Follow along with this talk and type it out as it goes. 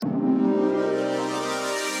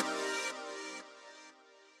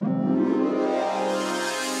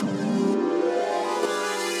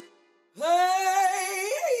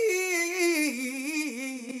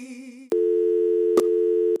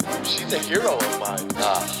hero of mine.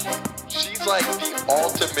 She's like the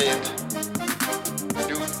ultimate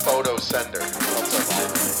nude photo sender.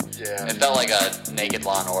 Yeah. It felt like a naked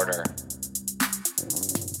Law and Order.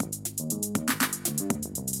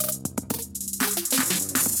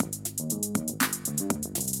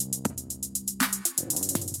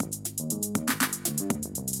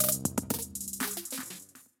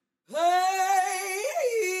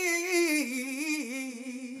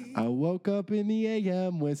 I woke up in the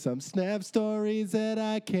AM with some snap stories that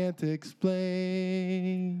I can't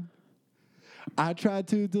explain. I tried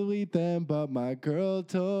to delete them, but my girl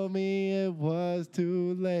told me it was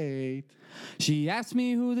too late. She asked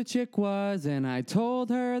me who the chick was, and I told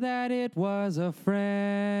her that it was a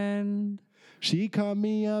friend. She caught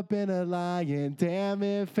me up in a lie, and damn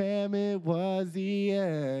it, fam, it was the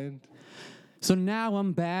end. So now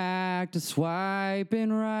I'm back to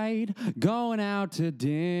swiping right, going out to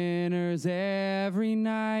dinners every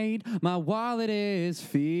night. My wallet is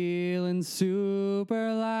feeling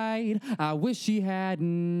super light. I wish she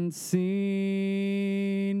hadn't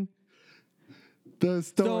seen The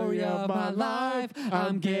story of my life.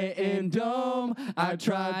 I'm getting dumb. I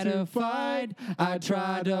try to fight. I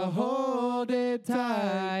try to hold it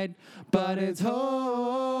tight, but it's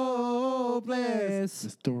hopeless. The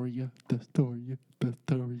story.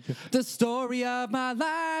 The story of my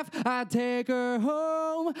life. I take her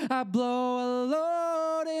home. I blow a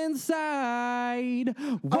load inside.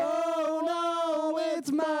 Oh no,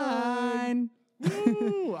 it's mine.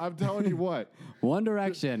 Woo, I'm telling you what. One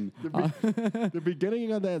Direction. The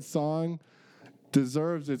beginning of that song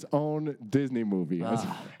deserves its own Disney movie.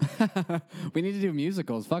 We need to do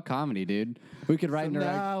musicals. Fuck comedy, dude. We could write and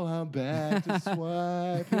direct. Now I'm back to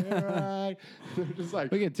swipe right. They're just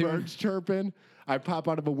like We get two- birds chirping. I pop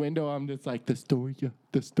out of a window. I'm just like, the story.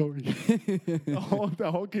 the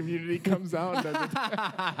whole community comes out and does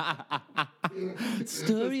it.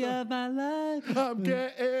 Story of my life. I'm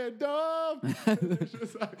getting dumb. It's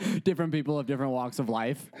just like Different people of different walks of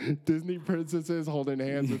life. Disney princesses holding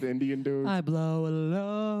hands with Indian dudes. I blow a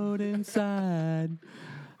load inside.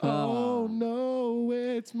 Oh no,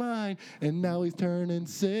 it's mine. And now he's turning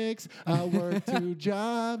 6. I work 2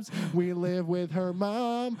 jobs. We live with her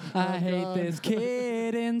mom. I I'm hate gone. this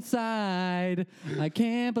kid inside. I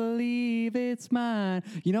can't believe it's mine.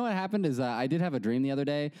 You know what happened is I did have a dream the other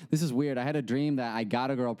day. This is weird. I had a dream that I got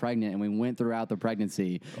a girl pregnant and we went throughout the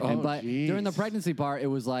pregnancy. But during the jeez. pregnancy part, it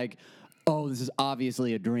was like, oh, this is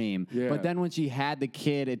obviously a dream. Yeah. But then when she had the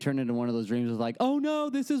kid, it turned into one of those dreams. It was like, oh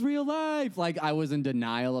no, this is real life. Like I was in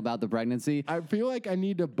denial about the pregnancy. I feel like I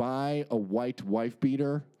need to buy a white wife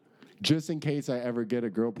beater just in case I ever get a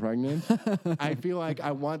girl pregnant. I feel like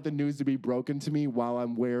I want the news to be broken to me while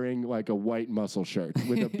I'm wearing like a white muscle shirt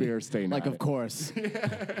with a beer stain Like, on of it. course.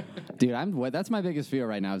 Dude, that's my biggest fear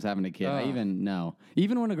right now is having a kid. I even know.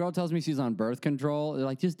 Even when a girl tells me she's on birth control, they're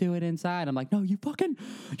like, just do it inside. I'm like, no,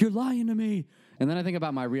 you're lying to me. And then I think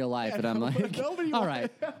about my real life, and I'm like, nobody all right,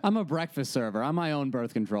 I'm a breakfast server. I'm my own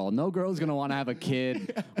birth control. No girl's going to want to have a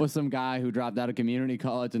kid with some guy who dropped out of community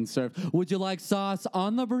college and served. Would you like sauce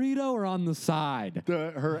on the burrito or on the side?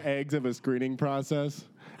 Her eggs have a screening process,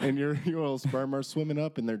 and your little sperm are swimming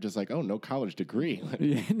up, and they're just like, oh, no college degree.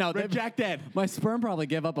 Yeah, no, Rejected. My sperm probably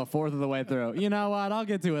give up a fourth of the way through. You know what? I'll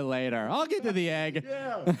get to it later. I'll get to the egg.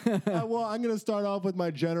 Yeah. Well, I'm going to start off with my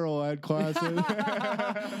general ed classes.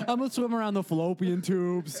 I'm going to swim around the fallopian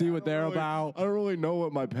tubes, see what they're about. I don't really know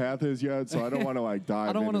what my path is yet, so I don't want to like dive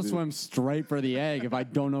I don't want to into swim straight for the egg if I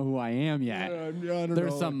don't know who I am yet. I don't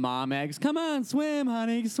There's know. some mom eggs. Come on, swim,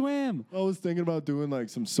 honey, swim. I was thinking about doing like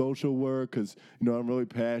some social work because, I'm really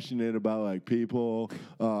passionate about like people,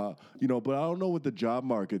 but I don't know what the job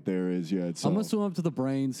market there is yet. So I'm going to swim up to the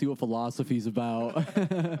brain, see what philosophy's about.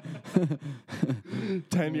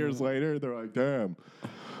 10 years later, they're like, damn,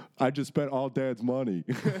 I just spent all dad's money.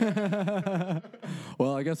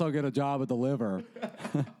 Well, I guess I'll get a job at the liver.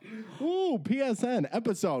 Ooh, PSN,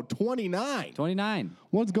 episode 29. 29.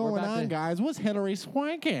 What's We're going about on, to- guys? What's Hillary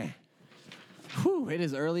swanking? Whew, it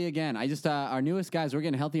is early again. I just, our newest guys, we're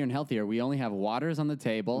getting healthier and healthier. We only have waters on the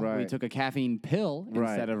table. We Right. took a caffeine pill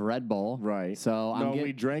Right. instead of Red Bull. Right. So No,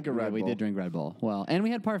 we drank a Red We Bull. did drink Red Bull. Well, and we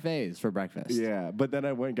had parfaits for breakfast. Yeah, but then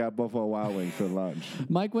I went and got Buffalo Wild Wings for lunch.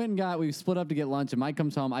 Mike went and we split up to get lunch, and Mike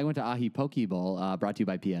comes home. I went to Ahi Poke Bowl, brought to you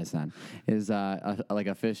by PSN. Is like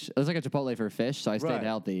a fish. It was like a Chipotle for fish, so I stayed Right.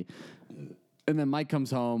 healthy. And then Mike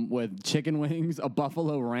comes home with chicken wings, a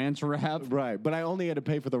Buffalo Ranch wrap. Right, but I only had to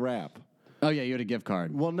pay for the wrap. Oh yeah, you had a gift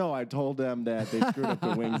card. Well, no, I told them that they screwed up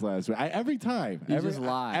the wings last week. Every time. You just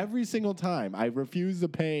lie. Every single time. I refuse to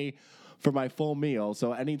pay for my full meal.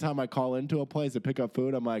 So anytime I call into a place to pick up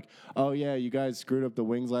food, I'm like, oh, yeah, you guys screwed up the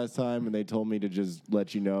wings last time, and they told me to just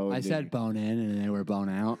let you know. I said bone in, and they were bone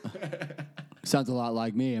out. Sounds a lot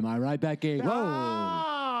like me. Am I right, Becky? Whoa.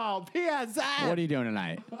 Oh, PSN. What are you doing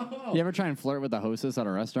tonight? You ever try and flirt with the hostess at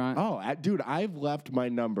a restaurant? Oh, dude, I've left my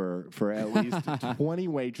number for at least 20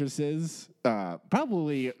 waitresses,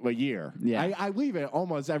 probably a year. Yeah. I leave it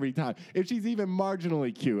almost every time. If she's even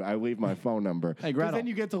marginally cute, I leave my phone number. Hey, 'Cause Gretel. then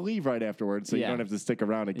you get to leave right afterwards, so you Yeah. don't have to stick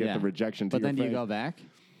around and get the rejection to But your then do you face. go back?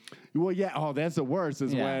 Well, yeah. Oh, that's the worst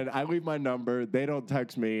is Yeah. when I leave my number, they don't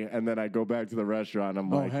text me, and then I go back to the restaurant. I'm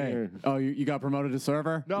like, "Here." Oh, you got promoted to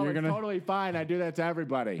server? No, You're it's totally fine. I do that to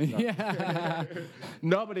everybody. Yeah.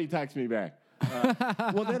 Nobody texts me back.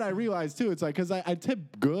 Well, then I realized, too, it's like, because I tip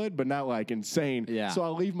good, but not, like, insane. Yeah. So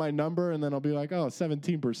I'll leave my number, and then I'll be like, oh,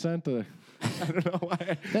 17%. I don't know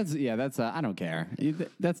why. That's I don't care.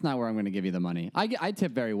 That's not where I'm going to give you the money. I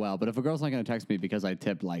tip very well, but if a girl's not going to text me because I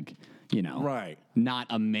tipped like, Right. not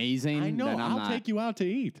amazing, I know. then I'm I'll not. take you out to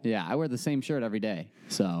eat. Yeah, I wear the same shirt every day,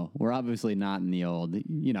 so we're obviously not in the old.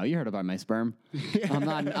 You heard about my sperm. I'm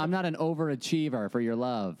not an overachiever for your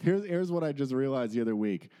love. Here's what I just realized the other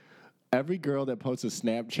week. Every girl that posts a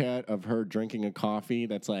Snapchat of her drinking a coffee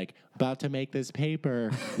that's like, about to make this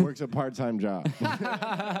paper, works a part-time job.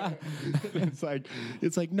 It's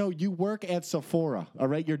like, no, you work at Sephora, all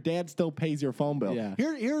right? Your dad still pays your phone bill. Yeah.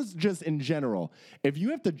 Here's just in general. If you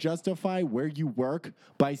have to justify where you work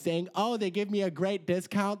by saying, oh, they give me a great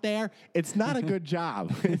discount there, it's not a good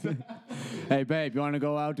job. Hey, babe, you want to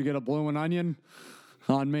go out to get a bloomin' onion?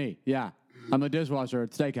 On me. Yeah, I'm the dishwasher at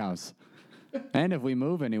Steakhouse. And if we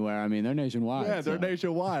move anywhere, I mean, they're nationwide. Yeah, they're so.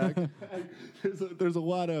 nationwide. There's a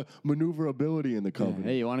lot of maneuverability in the company.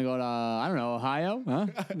 Hey, you want to go to, I don't know, Ohio? Huh?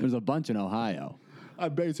 There's a bunch in Ohio.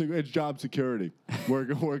 It's job security.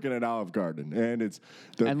 Working at Olive Garden, and it's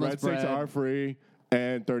the Endless breadsticks bread. are free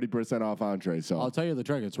and 30% off entree. So I'll tell you the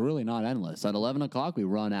trick. It's really not endless. At 11 o'clock, we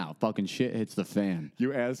run out. Fucking shit hits the fan.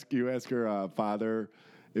 you ask her father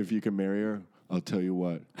if you can marry her. I'll tell you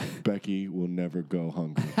what, Becky will never go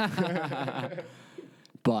hungry.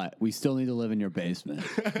 But we still need to live in your basement.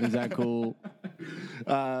 Is that cool?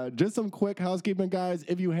 Just some quick housekeeping, guys.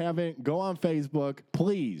 If you haven't, go on Facebook,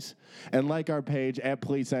 please, and like our page at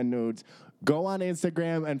Police Send Nudes. Go on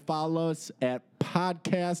Instagram and follow us at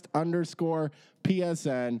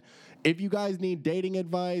podcast_PSN. If you guys need dating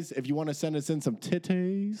advice, if you want to send us in some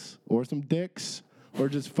titties or some dicks or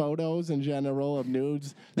just photos in general of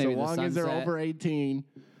nudes, Maybe so the long as they're sunset. over 18,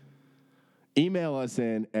 email us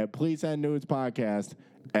in at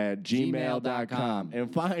pleasesendnudespodcast@gmail.com.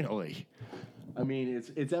 And finally, I mean,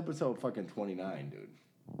 it's episode fucking 29, dude.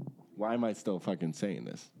 Why am I still fucking saying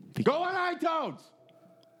this? Go on iTunes!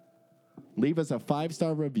 Leave us a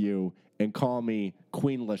 5-star review and call me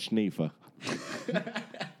Queen Lashnifa.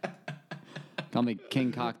 Call me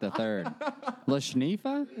King Cock the Third.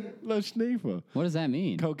 Lashnifa? Lashnifa. What does that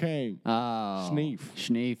mean? Cocaine. Oh. Schneef.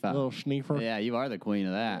 Schneefa. Little Schneefer. Yeah, you are the queen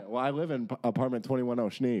of that. Well, I live in apartment 210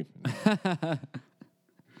 Schneef.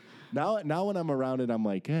 Now when I'm around it, I'm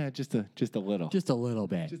like, just a little. Just a little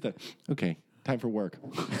bit. Okay, time for work.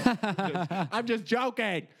 I'm just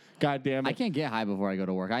joking. God damn it. I can't get high before I go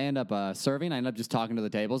to work. I end up serving. I end up just talking to the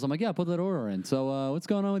tables. I'm like, yeah, put that order in. So what's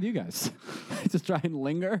going on with you guys? I just try and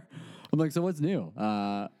linger. I'm like, so what's new?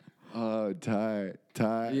 Oh, tight.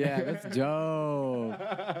 Yeah, that's dope.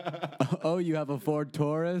 Oh, you have a Ford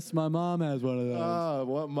Taurus? My mom has one of those. Oh,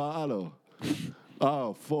 what model?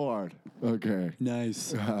 Oh, Ford. Okay.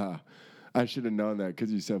 Nice. I should have known that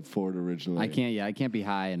because you said Ford originally. I can't be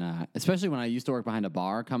high, and especially when I used to work behind a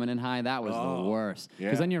bar, coming in high, that was the worst.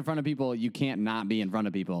 Because yeah. then you're in front of people, you can't not be in front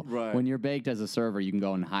of people. Right. When you're baked as a server, you can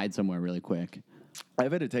go and hide somewhere really quick.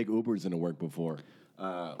 I've had to take Ubers into work before.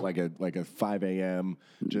 Like a 5 a.m.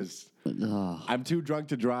 Just I'm too drunk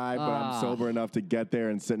to drive, but I'm sober enough to get there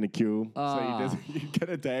and sit in a queue. So you get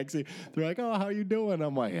a taxi. They're like, "Oh, how you doing?"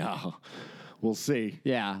 I'm like, "Oh, we'll see."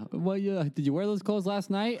 Yeah. Well, did you wear those clothes last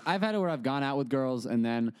night? I've had it where I've gone out with girls and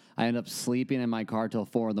then I end up sleeping in my car till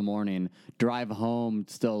 4 a.m, drive home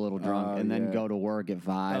still a little drunk, and then yeah. go to work at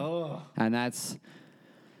 5. Oh. And that's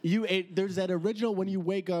There's that original when you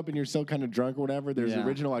wake up and you're still kind of drunk or whatever. There's the Yeah.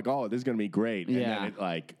 original like, "Oh, this is gonna be great," and Yeah. then it,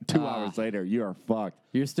 like 2 hours later, you are fucked.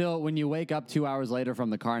 you're still when you wake up 2 hours later from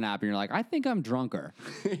the car nap and you're like, I think I'm drunker.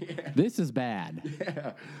 This is bad.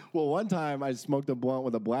 Yeah. Well, one time I smoked a blunt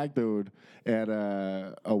with a black dude at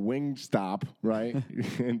a wing stop, right?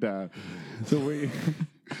 And so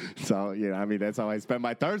So, I mean, that's how I spend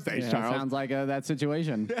my Thursdays, Yeah, Charles. sounds like that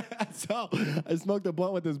situation. So I smoked a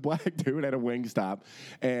blunt with this black dude at a Wingstop,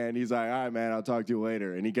 and he's like, all right, man, I'll talk to you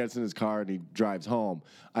later. And he gets in his car, and he drives home.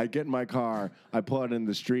 I get in my car, I pull it in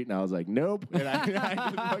the street, and I was like, nope. And I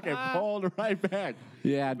just fucking pulled right back.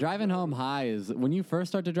 Yeah, driving home high is, when you first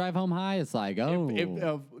start to drive home high, it's like, oh.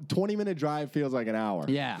 A 20-minute drive feels like an hour.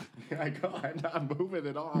 Yeah. I go, I'm not moving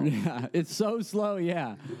at all. Yeah, it's so slow,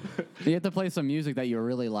 yeah. You have to play some music that you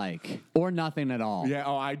really like, or nothing at all. Yeah,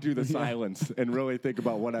 I do the silence and really think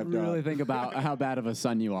about what I've done. Really think about how bad of a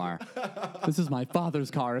son you are. This is my father's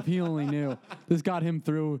car. If he only knew. This got him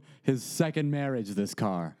through his second marriage, this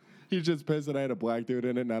car. He's just pissed that I had a black dude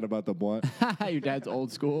in it, not about the blunt. Your dad's old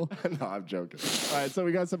school. No, I'm joking. All right, so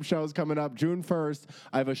we got some shows coming up. June 1st,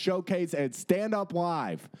 I have a showcase at Stand Up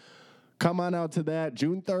Live. Come on out to that.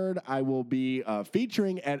 June 3rd, I will be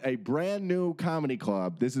featuring at a brand new comedy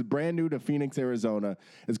club. This is brand new to Phoenix, Arizona.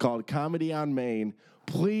 It's called Comedy on Main.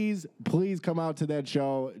 Please come out to that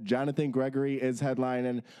show. Jonathan Gregory is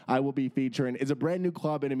headlining. I will be featuring. It's a brand new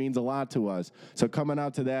club, and it means a lot to us. So coming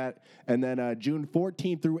out to that. And then June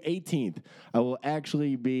 14th through 18th, I will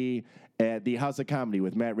actually be at the House of Comedy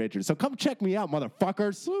with Matt Richards. So come check me out,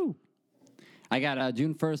 motherfuckers. Woo. I got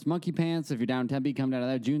June 1st, Monkey Pants. If you're down in Tempe, come down to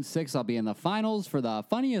that. June 6th, I'll be in the finals for the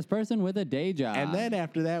funniest person with a day job. And then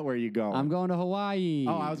after that, where are you going? I'm going to Hawaii.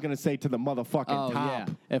 Oh, I was going to say to the motherfucking top. Yeah.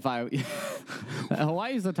 If I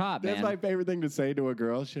Hawaii's the top, That's man. my favorite thing to say to a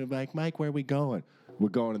girl. She'll be like, Mike, where are we going? We're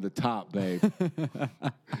going to the top, babe.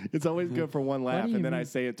 It's always good for one laugh, do you and then I mean?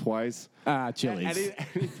 say it twice. Chili's.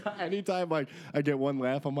 Anytime like I get one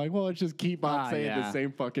laugh, I'm like, well, let's just keep on saying the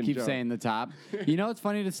same fucking Keep joke. saying the top. You know what's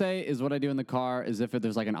funny to say is what I do in the car is if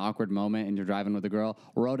there's like an awkward moment and you're driving with a girl,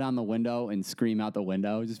 roll down the window and scream out the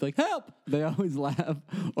window. Just be like, help! They always laugh.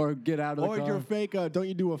 Or get out of the Or car. you're fake, don't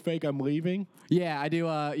you do a fake I'm leaving? Yeah, I do.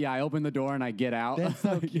 I open the door and I get out. That's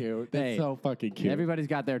so cute. That's Hey, so fucking cute. Everybody's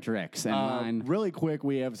got their tricks. And mine. Really quick,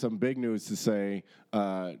 we have some big news to say.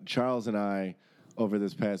 Charles and I, over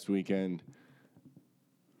this past weekend,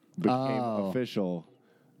 became official.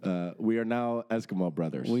 We are now Eskimo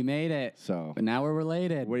brothers. We made it. So But now we're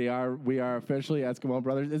related. we are officially Eskimo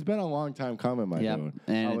brothers. It's been a long time coming, my Yep. dude.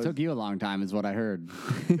 And it took you a long time, is what I heard.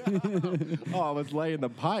 I was laying the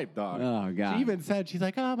pipe, dog. Oh, God. She even said, she's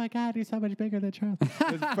like, oh my God, you're so much bigger than Charles.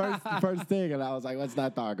 It's first thing, and I was like, let's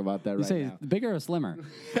not talk about that You right say now. bigger or slimmer?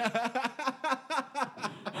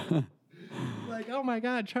 Like, oh my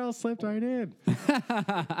God, Charles slipped right in.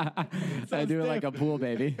 I do it like a pool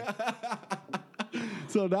baby.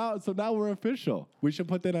 So now we're official. We should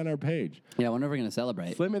put that on our page. Yeah, when are we going to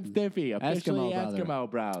celebrate? Slim and Stiffy, officially brother. Eskimo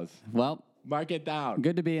brows. Well, Mark it down.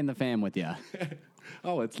 good to be in the fam with you.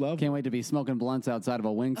 Oh, it's lovely. Can't wait to be smoking blunts outside of a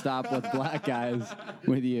Wingstop with black guys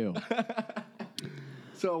with you.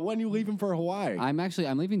 So when you leaving for Hawaii? I'm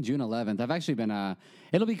leaving June 11th. I've actually been,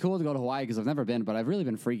 it'll be cool to go to Hawaii because I've never been, but I've really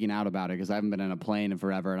been freaking out about it because I haven't been in a plane in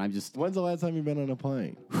forever. And I'm just, When's the last time you've been on a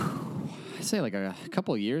plane? I say like a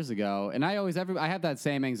couple of years ago. And I have that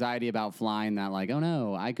same anxiety about flying that like, oh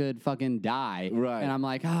no, I could fucking die. Right. And I'm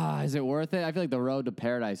like, is it worth it? I feel like the road to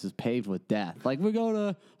paradise is paved with death. Like we go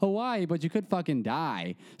to Hawaii, but you could fucking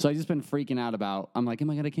die. So I just been freaking out about, I'm like,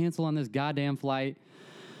 am I going to cancel on this goddamn flight?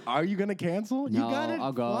 Are you gonna cancel? You No, gotta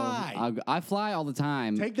I'll go. fly. I fly all the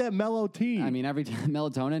time. Take that mellow tea. I mean, every time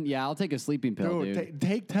melatonin. Yeah, I'll take a sleeping pill, dude.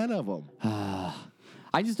 Take 10 of them.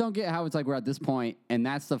 I just don't get how it's like we're at this point, and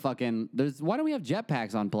that's the fucking. Why don't we have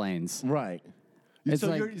jetpacks on planes? Right. It's so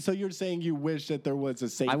like- you're saying you wish that there was a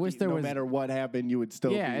safety. I wish there no was- matter what happened, you would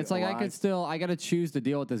still. Yeah, be it's like I alive? got to choose to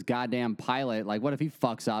deal with this goddamn pilot. Like, what if he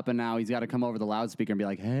fucks up and now he's got to come over the loudspeaker and be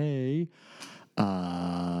like, hey,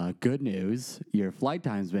 good news. Your flight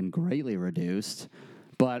time's been greatly reduced,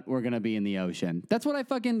 but we're going to be in the ocean. That's what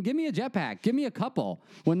give me a jetpack. Give me a couple.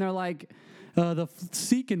 When they're like, the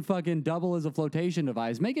seat can fucking double as a flotation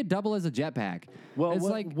device. Make it double as a jetpack. Well,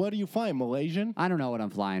 it's what do you find, Malaysian? I don't know what I'm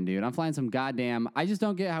flying, dude. I'm flying some goddamn. I just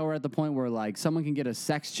don't get how we're at the point where like someone can get a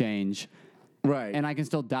sex change, Right. and I can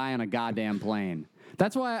still die on a goddamn plane.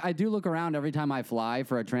 That's why I do look around every time I fly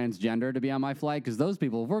for a transgender to be on my flight, because those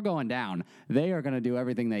people, if we're going down, they are going to do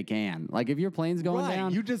everything they can. Like if your plane's going right.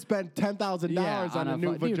 down, You just spent $10,000 on a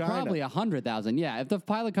new dude, vagina. probably 100,000. Yeah, if the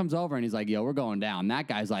pilot comes over and he's like, "Yo, we're going down," that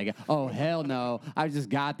guy's like, "Oh hell no, I just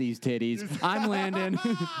got these titties. I'm landing.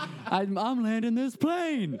 I'm landing this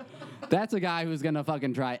plane." That's a guy who's gonna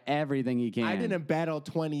fucking try everything he can. I didn't battle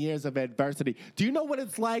 20 years of adversity. Do you know what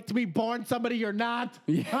it's like to be born somebody you're not?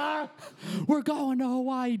 Yeah. Huh? We're going to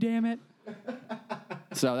Hawaii, damn it.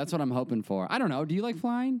 So that's what I'm hoping for. I don't know. Do you like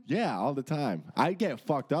flying? Yeah, all the time. I get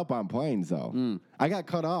fucked up on planes, though. I got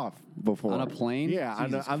cut off before. On a plane? Yeah,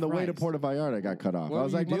 Jesus on the way to Christ. Puerto Vallarta, I got cut off. What I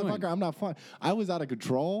was were like, you doing? motherfucker, I'm not flying. I was out of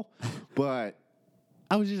control, but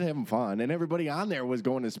I was just having fun, and everybody on there was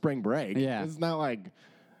going to spring break. Yeah. It's not like...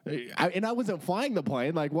 I wasn't flying the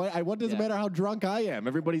plane. Like, what does it Yeah. matter how drunk I am?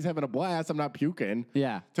 Everybody's having a blast. I'm not puking.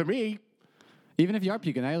 Yeah. To me, Even if you are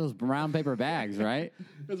puking, they have those brown paper bags, right?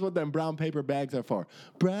 that's what them brown paper bags are for.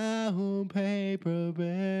 Brown paper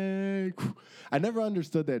bag. I never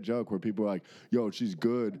understood that joke where people are like, yo, she's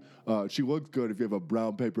good. She looks good if you have a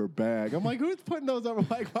brown paper bag. I'm like, who's putting those over?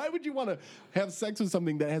 Like, why would you want to have sex with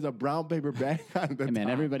something that has a brown paper bag on the Hey, man,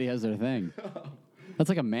 top? everybody has their thing. That's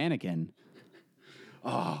like a mannequin.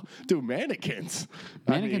 Oh, dude, mannequins.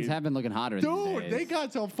 Mannequins have been looking hotter these Dude, days. they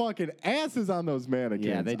got some fucking asses on those mannequins.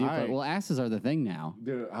 Yeah, they do. Well, asses are the thing now.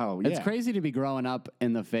 Dude, oh, yeah. It's crazy to be growing up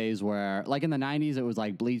in the phase where, like in the 90s, it was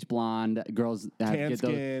like bleach blonde. Girls Tan get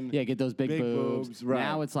skin, those, get those big big boobs. boobs, right.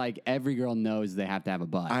 Now it's like every girl knows they have to have a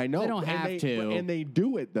butt. I know. They don't and have to. And they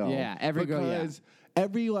do it, though. Yeah, every girl, yeah. Because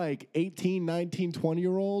every, like, 18, 19,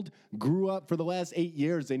 20-year-old grew up for the last 8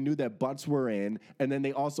 years. They knew that butts were in, and then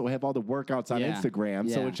they also have all the workouts on Yeah. Instagram.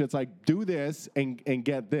 So Yeah. it's just like, do this and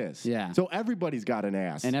get this. Yeah. So everybody's got an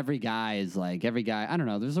ass. And every guy is like, I don't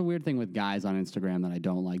know. There's a weird thing with guys on Instagram that I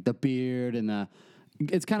don't like. The beard and the.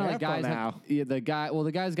 It's kind of like Careful guys. now.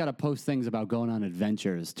 The guy's got to post things about going on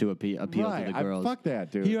adventures to appeal right. to the girls. Fuck that,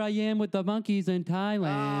 dude. Here I am with the monkeys in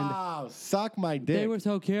Thailand. Oh, suck my dick. They were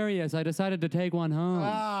so curious. I decided to take one home.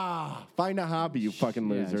 Find a hobby, you fucking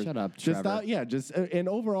Yeah, loser. shut up, Just Trevor. and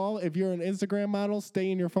overall, if you're an Instagram model, stay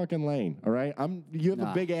in your fucking lane. All right, you have a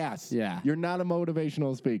Nah. big ass. Yeah. you're not a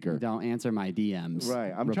motivational speaker. Don't answer my DMs.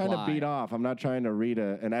 Right, I'm trying to Reply. beat off. I'm not trying to read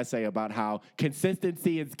an essay about how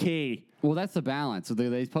consistency is key. Well, that's the balance. So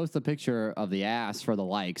they post a picture of the ass for the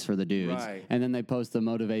likes for the dudes, Right. and then they post the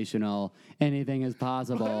motivational anything is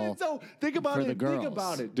possible. So think about for it. the girls. Think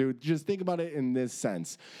about it, dude. Just think about it in this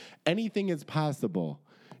sense. Anything is possible.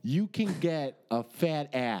 You can get a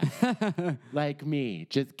fat ass like me.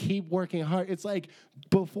 Just keep working hard. It's like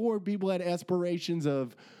before people had aspirations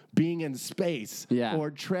of being in space Yeah.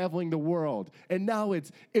 or traveling the world. And now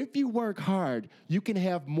it's if you work hard, you can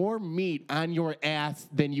have more meat on your ass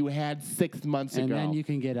than you had 6 months And ago. then you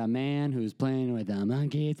can get a man who's playing with the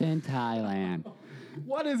monkeys in Thailand.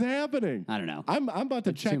 What is happening? I don't know. I'm about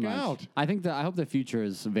to Too check much. out. I hope the future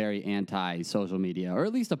is very anti-social media, or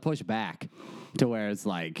at least a push back to where it's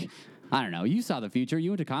like, I don't know. You saw the future.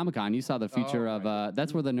 You went to Comic-Con. You saw the future of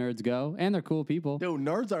that's where the nerds go, and they're cool people. Dude,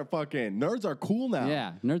 nerds are cool now.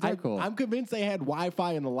 Yeah, nerds are cool. I'm convinced they had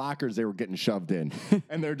Wi-Fi in the lockers they were getting shoved in.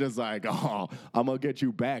 And they're just like, oh, I'm going to get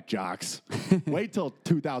you back, jocks. Wait till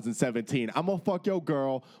 2017. I'm going to fuck your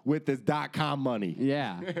girl with this .com money.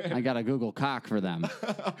 Yeah, I got a Google cock for them.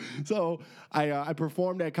 So I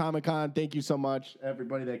performed at Comic-Con. Thank you so much,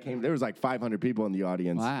 everybody that came. There was like 500 people in the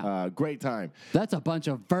audience. Wow. Great time. That's a bunch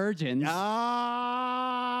of virgins.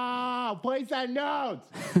 Ah, place that notes.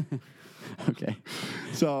 Okay.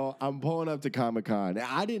 So I'm pulling up to Comic-Con.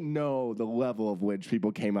 I didn't know the level of which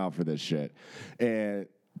people came out for this shit. And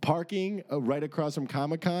parking right across from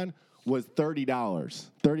Comic-Con was $30.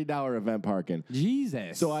 $30 event parking.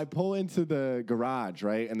 Jesus. So I pull into the garage,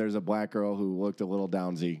 right? And there's a black girl who looked a little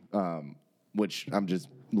downsy, which I'm just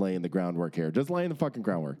laying the groundwork here. Just laying the fucking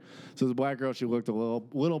groundwork. So the black girl, she looked a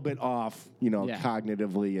little bit off, Yeah.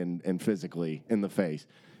 cognitively and physically in the face.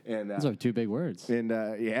 And Those are two big words.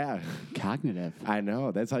 yeah. Cognitive. I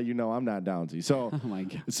know. That's how you know I'm not downsy. So, Oh, my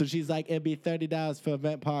God. So she's like, it'd be $30 for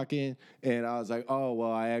event parking. And I was like, oh,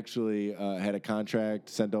 well, I actually had a contract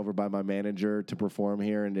sent over by my manager to perform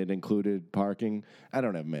here, and it included parking. I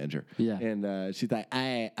don't have a manager. Yeah. And she's like,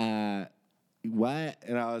 what?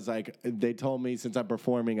 And I was like, they told me since I'm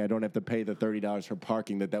performing, I don't have to pay the $30 for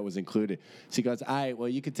parking, that was included. She goes, all right, well,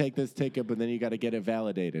 you can take this ticket, but then you got to get it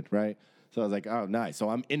validated, right? So I was like, oh, nice.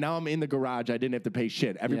 So now I'm in the garage. I didn't have to pay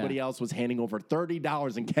shit. Everybody else was handing over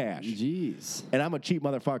 $30 in cash. Jeez. And I'm a cheap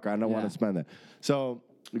motherfucker. I don't want Yeah. to spend that. So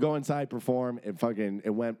we go inside, perform. It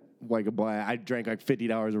went like a blast. I drank like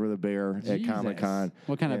 $50 worth of beer at Jesus. Comic-Con.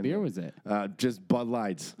 What kind of And, beer was it? Just Bud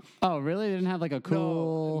Lights. Oh, really? They didn't have like a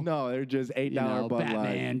cool, No, they're just $8 Bud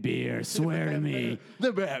Batman Light. beer. Swear to me.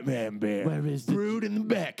 The Batman beer. Where is the- brewed in the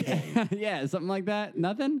back cave? Yeah, something like that.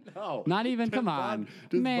 Nothing. No. Not even. Just Come Bud- on,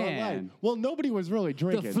 just Bud Light. man. Well, nobody was really The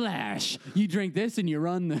drinking. Flash. You drink this and you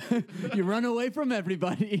run. You run away from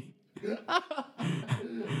everybody.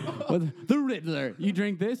 With the Riddler. You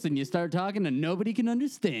drink this and you start talking and nobody can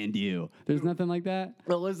understand you. There's nothing like that?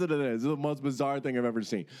 Well, listen to this. This is the most bizarre thing I've ever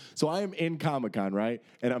seen. So I am in Comic-Con, right?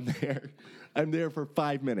 And I'm there. I'm there for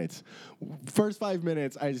 5 minutes. First 5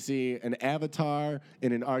 minutes, I see an Avatar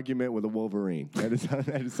in an argument with a Wolverine. That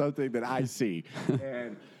is something that I see.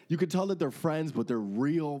 And you could tell that they're friends, but they're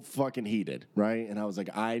real fucking heated, right? And I was like,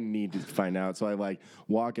 I need to find out. So I like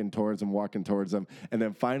walking towards them. And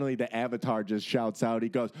then finally the Avatar just shouts out. He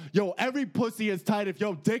goes, yo, every pussy is tight if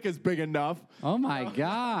your dick is big enough. Oh, my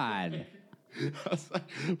God. I was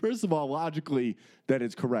like, first of all, logically, that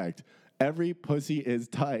is correct. Every pussy is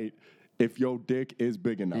tight if your dick is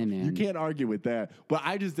big enough. Hey, man. You can't argue with that. But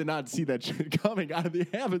I just did not see that shit coming out of the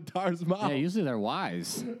Avatar's mouth. Yeah, usually they're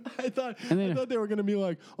wise. I thought then- they were going to be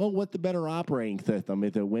like, oh, what the better operating system?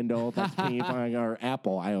 Is it Windows, XP, or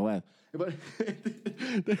Apple, iOS? But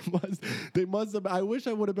they must have. I wish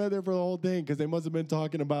I would have been there for the whole thing because they must have been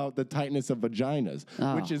talking about the tightness of vaginas,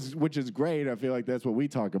 Oh. which is great. I feel like that's what we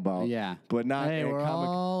talk about. Yeah. but not. Hey, in a we're comic.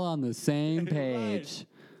 all on the same page.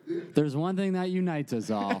 There's one thing that unites us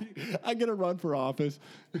all. I'm gonna run for office.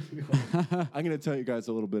 I'm gonna tell you guys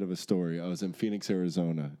a little bit of a story. I was in Phoenix,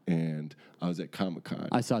 Arizona, and I was at Comic-Con.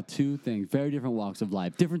 I saw two things, very different walks of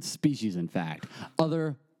life, different species, in fact,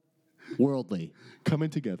 otherworldly. Coming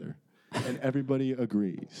together, and everybody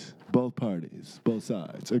agrees. Both parties, both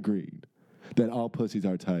sides agreed that all pussies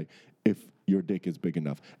are tight if your dick is big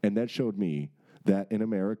enough. And that showed me that in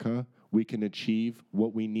America, we can achieve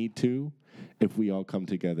what we need to if we all come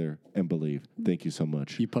together and believe. Thank you so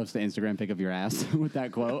much. You post the Instagram pic of your ass with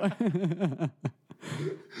that quote.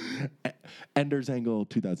 Ender's Angle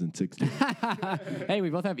 2016. Hey, we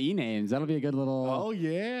both have E-names. That'll be a good little... Oh,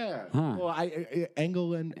 yeah. Huh. Well,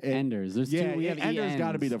 Angle and Enders. There's yeah, two. We have Ender's ENs.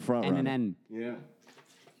 got to be the front N runner. and N.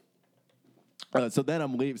 Yeah. So then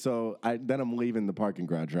I'm leaving. I'm leaving the parking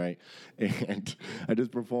garage, right? And I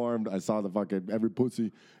just performed. I saw the fucking every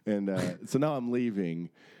pussy, and so now I'm leaving,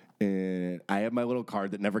 and I have my little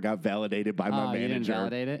card that never got validated by my Oh, you manager didn't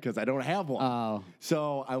validate it? because I don't have one. Oh.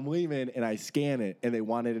 So I'm leaving, and I scan it, and they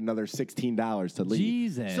wanted another $16 to leave.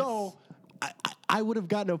 Jesus. So I would have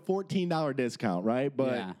gotten a $14 discount, right?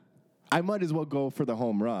 But. Yeah. I might as well go for the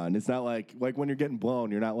home run. It's not like when you're getting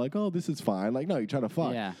blown, you're not like, oh, this is fine. Like, no, you're trying to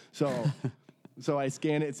fuck. Yeah. So I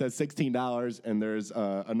scan it. It says $16, and there's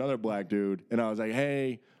another black dude. And I was like,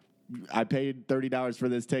 hey, I paid $30 for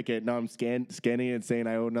this ticket. Now I'm scanning it saying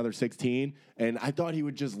I owe another $16. And I thought he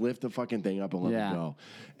would just lift the fucking thing up and let Yeah. me go.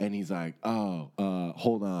 And he's like, oh,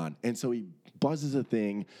 hold on. And so he buzzes a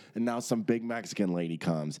thing, and now some big Mexican lady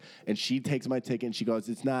comes, and she takes my ticket, and she goes,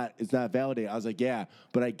 it's not validated. I was like, yeah,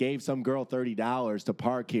 but I gave some girl $30 to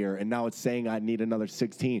park here, and now it's saying I need another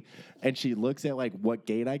 16. And she looks at like what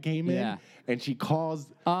gate I came Yeah. in, and she calls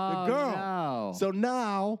the Oh, girl. no. So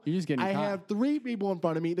now You're just getting I caught. have 3 people in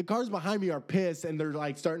front of me. The cars behind me are pissed, and they're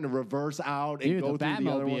like starting to reverse out and Dude, go the through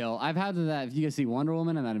the other one. Batmobile. I've had that. If you guys see Wonder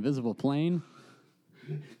Woman and that invisible plane.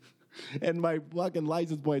 And my fucking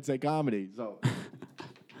license plate say comedy. So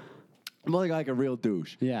I'm like a real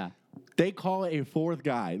douche. Yeah. They call it a 4th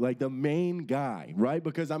guy, like the main guy, right?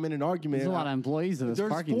 Because I'm in an argument. There's a lot of employees of this There's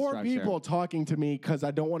parking 4 structure. people talking to me because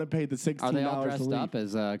I don't want to pay the $16 Are they all to dressed leave. up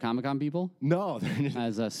as Comic-Con people? No, they're just,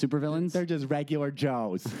 As supervillains? they're just regular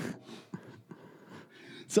Joes.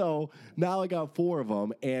 So now I got 4 of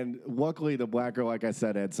them, and luckily the black girl, like I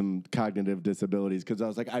said, had some cognitive disabilities because I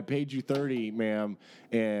was like, I paid you $30, ma'am,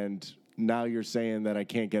 and now you're saying that I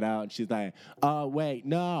can't get out. And she's like, oh, wait,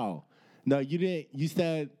 no, you didn't.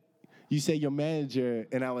 You said your manager,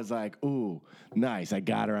 and I was like, ooh, nice. I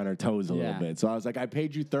got her on her toes a little Yeah. bit. So I was like, I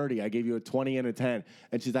paid you $30. I gave you a 20 and a 10.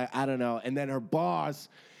 And she's like, I don't know. And then her boss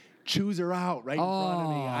chews her out right in front of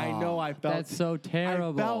me. I know I felt... That's so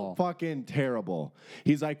terrible. I felt fucking terrible.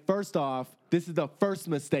 He's like, first off, this is the first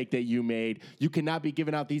mistake that you made. You cannot be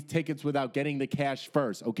giving out these tickets without getting the cash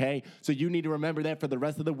first, okay? So you need to remember that for the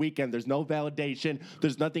rest of the weekend. There's no validation.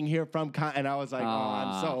 There's nothing here from... And I was like,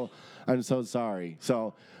 I'm so sorry.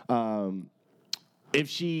 So if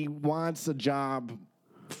she wants a job,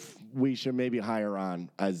 we should maybe hire on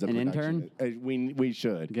as a An production. We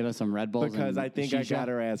should. Get us some Red Bulls. Because and I think I shisha. got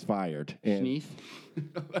her ass fired. And- Schneef.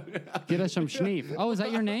 Get us some Schneef. Oh, is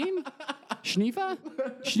that your name? Schneefa?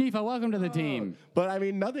 Schneefa, welcome to the team. But I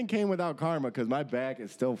mean, nothing came without karma because my back is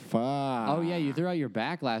still fine. Oh, yeah, you threw out your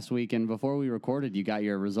back last week, and before we recorded, you got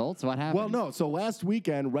your results. What happened? Well, no. So last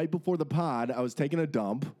weekend, right before the pod, I was taking a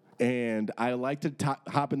dump. And I like to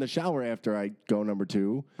hop in the shower after I go number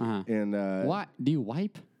 2. Uh-huh. And What? Do you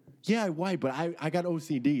wipe? Yeah, I wipe, but I got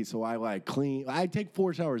OCD, so I like clean. I take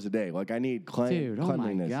 4 showers a day. Like I need Dude, oh my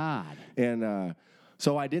cleanliness. God. And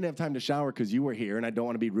So I didn't have time to shower because you were here, and I don't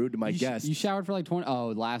want to be rude to my guests. You showered for like 20. Oh,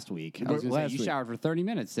 last week. I was going to say Last you week. showered for 30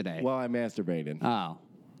 minutes today. Well, I masturbated. Oh.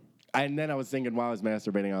 And then I was thinking while I was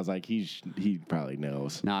masturbating, I was like, he probably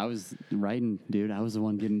knows. No, I was writing, dude. I was the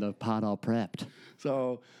one getting the pot all prepped.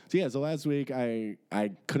 So last week I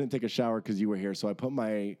couldn't take a shower because you were here, so I put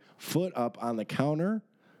my foot up on the counter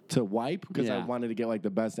to wipe because I Yeah. wanted to get like the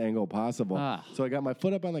best angle possible. Ah. So I got my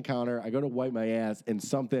foot up on the counter. I go to wipe my ass, and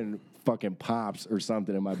something fucking pops or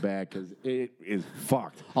something in my back because it is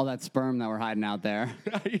fucked. All that sperm that we're hiding out there.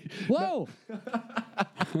 Whoa!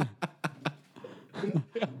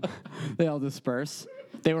 They all disperse.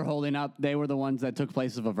 They were holding up. They were the ones that took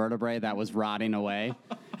place of a vertebrae that was rotting away.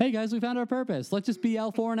 Hey guys, we found our purpose. Let's just be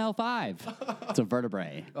L4 and L5. It's a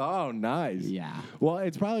vertebrae. Oh, nice. Yeah. Well,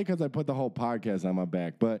 it's probably because I put the whole podcast on my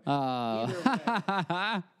back, but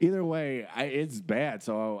either way, it's bad.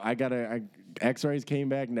 So X-rays came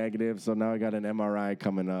back negative, so now I got an MRI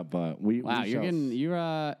coming up. But Wow,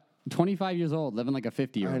 you're 25 years old, living like a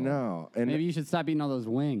 50-year-old. I know. And Maybe you should stop eating all those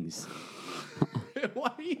wings.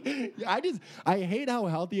 I hate how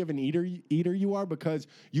healthy of an eater you are because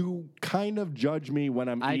you kind of judge me when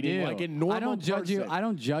I'm eating do. like a normal I don't judge you. person. I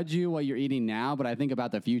don't judge you what you're eating now, but I think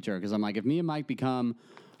about the future because I'm like, if me and Mike become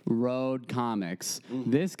road comics,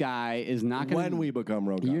 this guy is not going to. When we become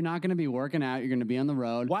road you're comics. not going to be working out. You're going to be on the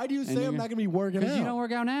road. Why do you say I'm not going to be working out? Because you don't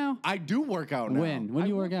work out now. I do work out now. When? When do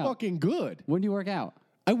you work out? Fucking good. When do you work out?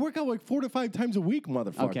 I work out like 4 to 5 times a week,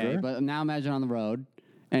 motherfucker. Okay, but now imagine on the road,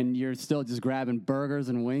 and you're still just grabbing burgers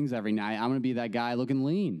and wings every night. I'm going to be that guy looking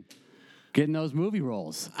lean, getting those movie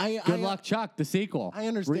roles. Good Luck, Chuck, the sequel. I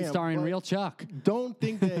understand, Starring but- real Chuck. Don't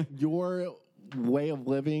think that your way of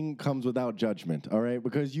living comes without judgment, all right?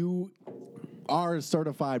 Because you are a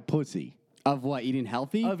certified pussy. Of what? Eating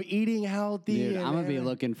healthy? Of eating healthy. Dude, and I'm going to be everything.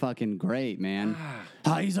 looking fucking great, man.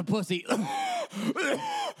 He's a pussy.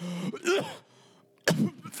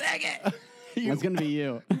 Faggot. That's going to be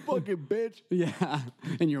you. Fucking bitch. Yeah.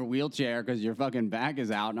 In your wheelchair because your fucking back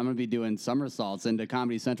is out. And I'm going to be doing somersaults into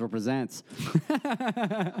Comedy Central Presents.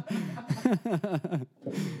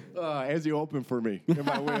 As you open for me in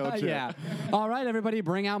my wheelchair. Yeah. All right, everybody,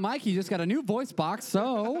 bring out Mike. He just got a new voice box,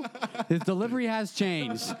 so his delivery has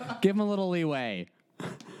changed. Give him a little leeway.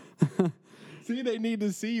 See, they need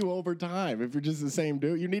to see you over time. If you're just the same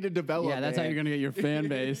dude, you need to develop. Yeah, that's how you're going to get your fan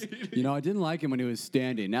base. You know, I didn't like him when he was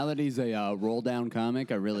standing. Now that he's a roll-down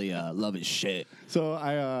comic, I really love his shit. So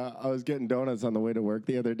I was getting donuts on the way to work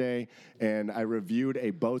the other day, and I reviewed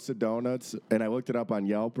a Bosa Donuts, and I looked it up on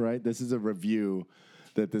Yelp, right? This is a review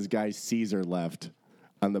that this guy Caesar left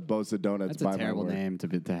on the Bosa Donuts. That's a terrible name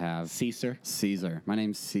to have. Caesar? Caesar. My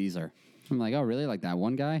name's Caesar. I'm like, oh, really? Like that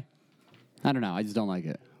one guy? I don't know. I just don't like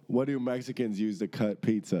it. What do Mexicans use to cut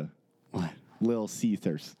pizza? What? Little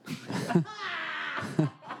Caesars.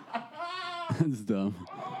 That's dumb.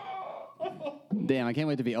 Damn, I can't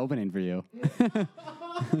wait to be opening for you.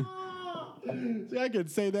 See, I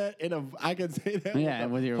could say that Yeah,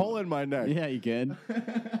 with your hole in my neck. Yeah, you could.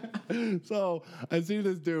 So I see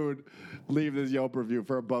this dude leave this Yelp review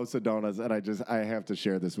for a Bosa Donuts, and I have to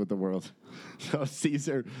share this with the world. So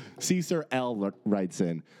Caesar L writes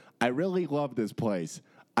in, I really love this place.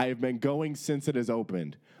 I have been going since it has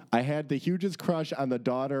opened. I had the hugest crush on the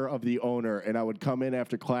daughter of the owner, and I would come in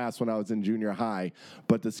after class when I was in junior high,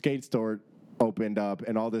 but the skate store opened up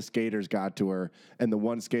and all the skaters got to her, and the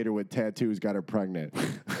one skater with tattoos got her pregnant.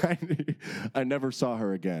 I never saw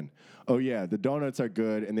her again. Oh yeah, the donuts are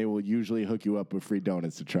good, and they will usually hook you up with free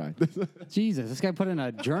donuts to try. Jesus, this guy put in a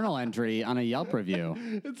journal entry on a Yelp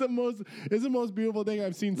review. It's the most beautiful thing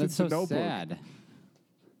I've seen That's since so the Notebook. sad.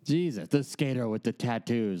 Jesus, the skater with the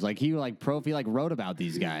tattoos. Like he wrote about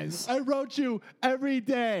these guys. I wrote you every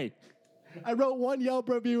day. I wrote one Yelp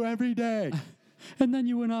review every day. And then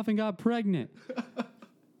you went off and got pregnant.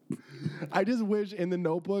 I just wish in the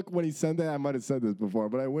Notebook when he sent that, I might have said this before,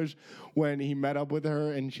 but I wish when he met up with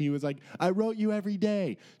her and she was like, I wrote you every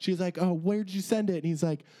day. She's like, oh, where'd you send it? And he's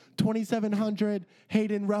like, 2700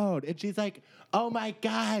 Hayden Road. And she's like, oh my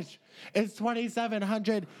gosh, it's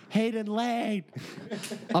 2700 Hayden Lane.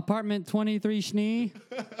 Apartment 23 Schnee.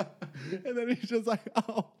 And then he's just like,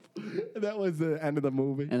 oh. And that was the end of the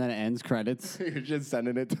movie. And then it ends credits. You're just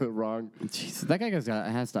sending it to the wrong. Jesus, that guy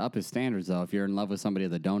has to up his standards, though, if you're in love with somebody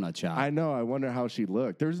at the donut shop. I know. I wonder how she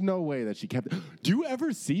looked. There's no way that she kept. Do you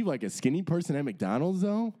ever see like a skinny person at McDonald's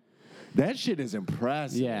though? That shit is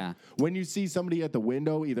impressive. Yeah. When you see somebody at the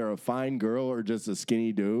window, either a fine girl or just a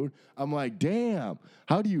skinny dude, I'm like, damn,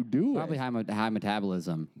 how do you do Probably it? high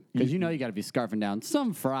metabolism. Because you got to be scarfing down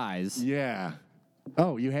some fries. Yeah.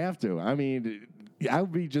 Oh, you have to. I mean, I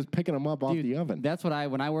would be just picking them up off Dude, the oven. That's what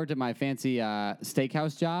when I worked at my fancy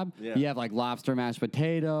steakhouse job, Yeah. you have like lobster mashed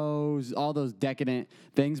potatoes, all those decadent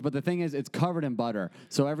things. But the thing is, it's covered in butter.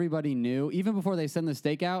 So everybody knew, even before they send the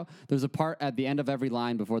steak out, there's a part at the end of every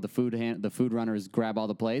line before the food runners grab all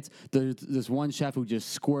the plates. There's this one chef who just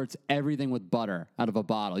squirts everything with butter out of a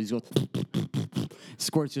bottle. He goes,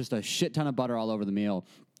 squirts just a shit ton of butter all over the meal.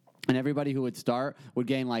 And everybody who would start would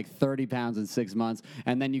gain like 30 pounds in 6 months.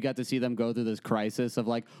 And then you got to see them go through this crisis of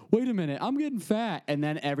like, wait a minute, I'm getting fat. And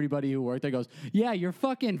then everybody who worked there goes, yeah, you're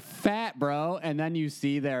fucking fat, bro. And then you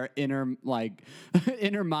see their inner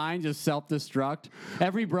mind just self-destruct.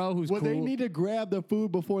 Every bro who's Well, cool. they need to grab the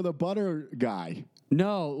food before the butter guy.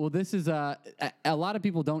 No, well, this is a lot of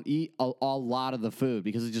people don't eat a lot of the food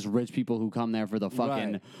because it's just rich people who come there for the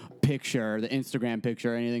fucking Right. picture, the Instagram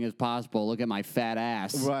picture, anything is possible. Look at my fat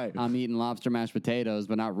ass. Right. I'm eating lobster mashed potatoes,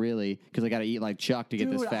 but not really because I got to eat like Chuck to get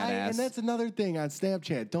this fat ass. And that's another thing on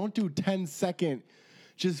Snapchat. Don't do 10-second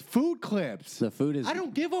just food clips. The food is. I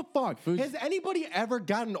don't give a fuck. Food's- Has anybody ever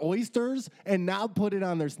gotten oysters and not put it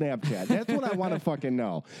on their Snapchat? That's what I want to fucking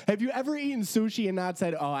know. Have you ever eaten sushi and not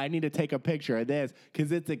said, oh, I need to take a picture of this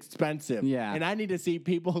because it's expensive. Yeah. And I need to see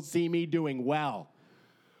people see me doing well.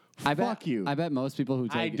 I bet, Fuck you. I bet most people who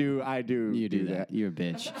take I do. You do that. You're a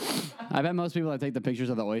bitch. I bet most people that take the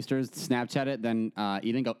pictures of the oysters, Snapchat it, then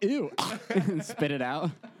eat it and go, ew, and spit it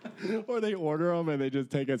out. Or they order them and they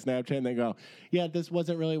just take a Snapchat and they go, yeah, this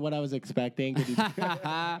wasn't really what I was expecting. Could you-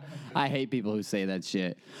 I hate people who say that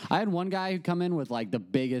shit. I had one guy who come in with like the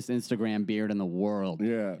biggest Instagram beard in the world.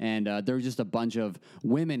 Yeah. And there was just a bunch of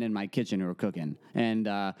women in my kitchen who were cooking. And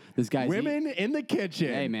this guy's Women in the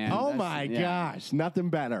kitchen. Hey, man, Oh that's- my yeah. gosh. Nothing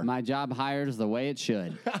better. My job hires the way it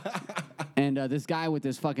should. And this guy with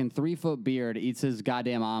this fucking 3-foot beard eats his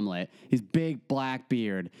goddamn omelet. His big black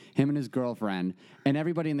beard, him and his girlfriend. And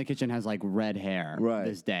everybody in the kitchen has like red hair Right.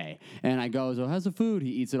 this day. And I go, so how's the food? He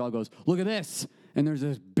eats it all, goes, look at this. And there's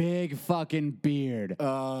this big fucking beard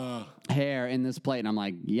hair in this plate. And I'm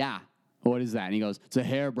like, yeah, what is that? And he goes, it's a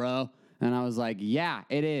hair, bro. And I was like, yeah,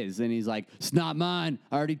 it is. And he's like, it's not mine.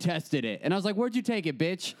 I already tested it. And I was like, where'd you take it,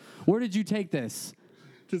 bitch? Where did you take this?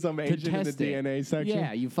 To some To agent in the test it. DNA section.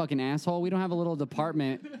 Yeah, you fucking asshole. We don't have a little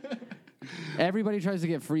department. Everybody tries to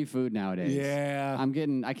get free food nowadays. Yeah.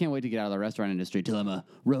 I can't wait to get out of the restaurant industry till I'm a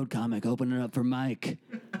road comic opening up for Mike.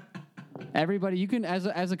 Everybody, you can, as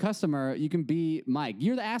a customer, you can be Mike.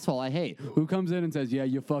 You're the asshole I hate who comes in and says, yeah,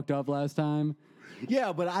 you fucked up last time.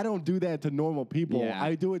 Yeah, but I don't do that to normal people. Yeah.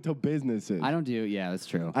 I do it to businesses. Yeah, that's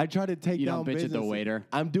true. I try to take You down don't bitch at the businesses. waiter?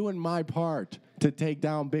 I'm doing my part to take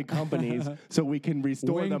down big companies so we can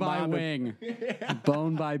restore Wing the by mom- wing,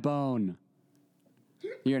 bone by bone.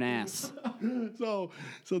 You're an ass. So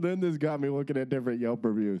then this got me looking at different Yelp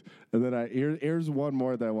reviews, and then here's one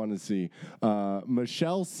more that I want to see.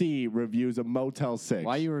 Michelle C reviews a Motel 6.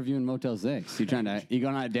 Why are you reviewing Motel 6? You going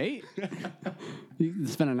on a date? You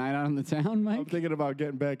spend a night out in the town, I'm Mike? thinking about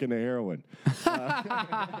getting back into heroin.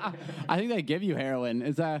 I think they give you heroin.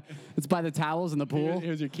 It's by the towels in the pool.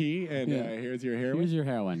 Here's your key, and Yeah. here's your heroin. Here's your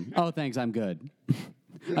heroin. Oh, thanks, I'm good.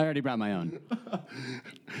 I already brought my own.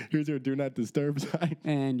 Here's your do not disturb sign.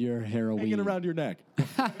 And your heroin. Hanging around your neck.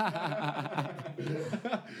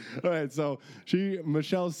 All right, so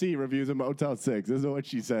Michelle C reviews a Motel 6. This is what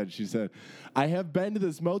she said. She said, I have been to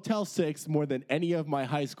this Motel 6 more than any of my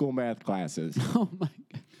high school math classes. Oh, my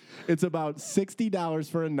God. It's about $60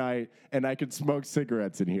 for a night, and I could smoke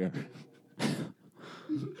cigarettes in here.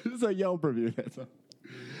 This is a Yelp review.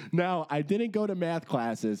 Now, I didn't go to math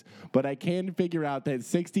classes, but I can figure out that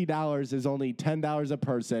 $60 is only $10 a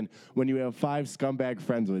person when you have 5 scumbag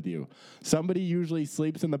friends with you. Somebody usually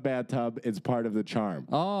sleeps in the bathtub. It's part of the charm.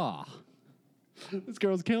 Oh. This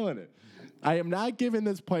girl's killing it. I am not giving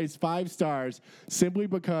this place 5 stars simply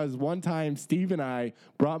because one time Steve and I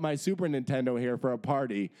brought my Super Nintendo here for a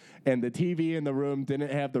party, and the TV in the room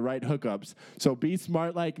didn't have the right hookups. So be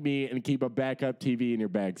smart like me and keep a backup TV in your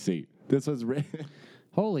back seat. This was written.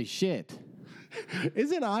 Holy shit.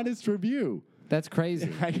 It's an honest review. That's crazy.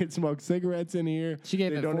 I can smoke cigarettes in here. She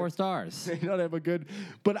gave They it don't 4 stars. They don't have a good.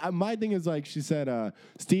 But my thing is, like she said,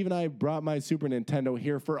 Steve and I brought my Super Nintendo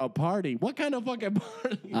here for a party. What kind of fucking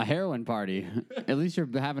party? A heroin party. At least you're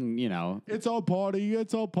having, It's a party.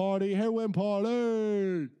 It's a party. Heroin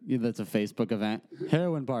party. that's a Facebook event.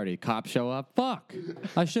 Heroin party. Cops show up. Fuck.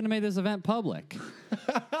 I shouldn't have made this event public.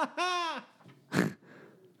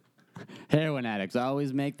 Heroin addicts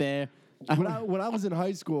always make their. When I was in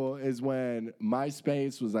high school is when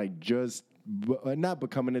MySpace was like just not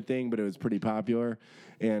becoming a thing, but it was pretty popular.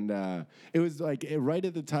 And it was like right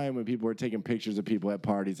at the time when people were taking pictures of people at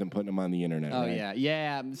parties and putting them on the internet. Oh, right?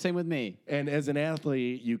 yeah. Same with me. And as an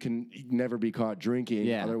athlete, you can never be caught drinking.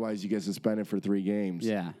 Yeah. Otherwise, you get suspended for 3 games.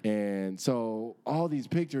 Yeah. And so all these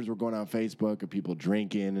pictures were going on Facebook of people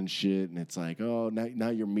drinking and shit. And it's like, oh, now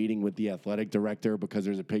you're meeting with the athletic director because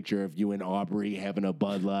there's a picture of you and Aubrey having a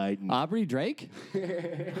Bud Light and, Aubrey Drake?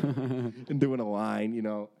 and doing a line, you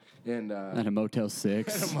know. And At a Motel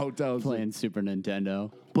 6. At a Motel 6. Playing Super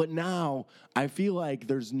Nintendo. But now I feel like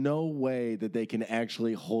there's no way that they can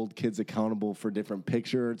actually hold kids accountable for different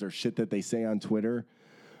pictures or shit that they say on Twitter,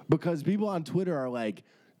 because people on Twitter are like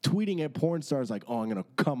tweeting at porn stars like, oh, I'm going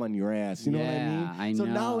to come on your ass. You know what I mean? Yeah, I so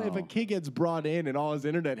now know. if a kid gets brought in and all his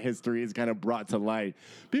internet history is kind of brought to light,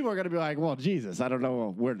 people are going to be like, well, Jesus, I don't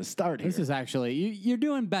know where to start here. This is actually, you're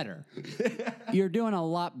doing better. You're doing a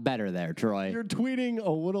lot better there, Troy. You're tweeting a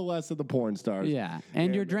little less of the porn stars. Yeah,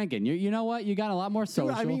 and you're drinking. You know what? You got a lot more social.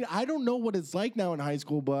 Dude, I mean, I don't know what it's like now in high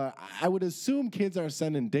school, but I would assume kids are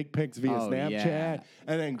sending dick pics via Snapchat, yeah.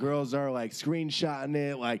 and then girls are like screenshotting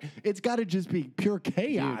it. Like, it's got to just be pure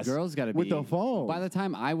chaos. Dude, girls got to be with the phone. By the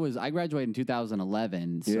time I graduated in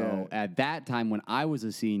 2011. So Yeah. at that time when I was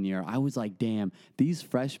a senior, I was like, damn, these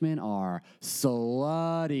freshmen are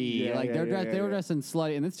slutty. Yeah, like yeah, they yeah. were dressing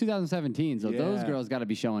slutty, and it's 2017. So those Yeah. girls got to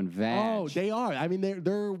be showing vag. Oh, they are. I mean,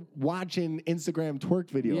 they're watching Instagram twerk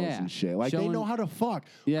videos Yeah. and shit. Like, they Showing- know how to fuck.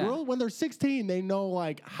 Yeah. Girls, when they're 16, they know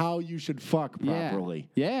like how you should fuck properly.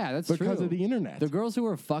 Yeah, that's true. Because of the internet. The girls who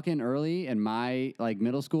were fucking early in my like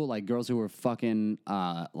middle school, like girls who were fucking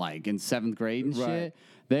like in 7th grade and Right. shit,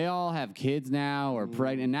 they all have kids now or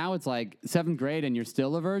pregnant. And now it's like 7th grade and you're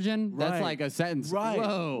still a virgin. That's Right. like a sentence. Right.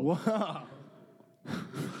 Whoa. Wow.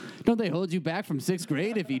 Don't they hold you back from 6th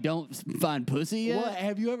grade if you don't find pussy yet? Well,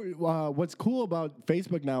 have you ever? What's cool about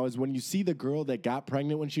Facebook now is when you see the girl that got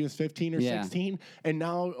pregnant when she was 15 or Yeah. 16, and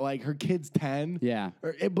now like her kid's 10. Yeah.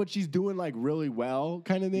 But she's doing like really well,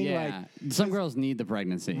 kind of thing. Yeah. Like, Some girls need the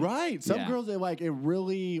pregnancy. right. Some Yeah. girls, it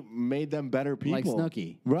really made them better people. Like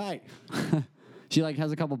Snooki. Right. She like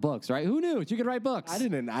has a couple books, right? Who knew? She could write books. I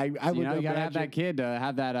didn't. I would You know, you gotta have imagine that kid to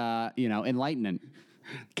have that, enlightenment.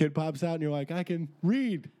 kid pops out and you're like, I can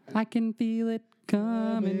read. I can feel it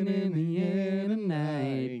coming in the air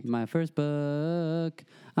tonight. My first book.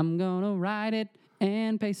 I'm gonna write it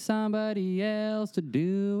and pay somebody else to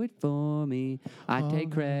do it for me. I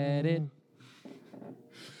take credit.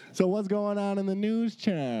 So what's going on in the news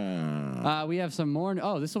channel? We have some more.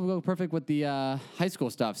 Oh, this will go perfect with the high school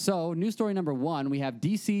stuff. So, news story number 1, we have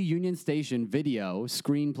DC Union Station video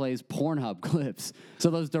screenplays Pornhub clips. So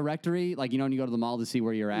those directory, like, when you go to the mall to see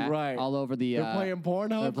where you're at, Right. all over the. They're playing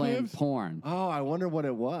Pornhub They're playing clips? porn. Oh, I wonder what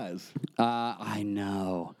it was. I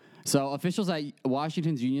know. So officials at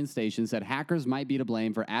Washington's Union Station said hackers might be to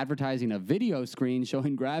blame for advertising a video screen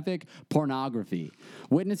showing graphic pornography.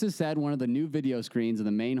 Witnesses said one of the new video screens in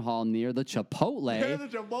the main hall near the Chipotle. Near the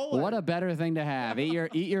Chipotle. What a better thing to have. Eat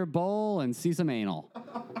your bowl and see some anal.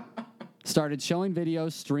 Started showing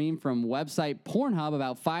videos streamed from website Pornhub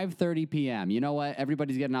about 5:30 p.m. You know what?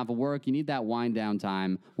 Everybody's getting off of work. You need that wind down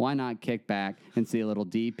time. Why not kick back and see a little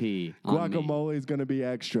DP on me? Guacamole's gonna be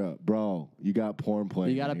extra, bro. You got porn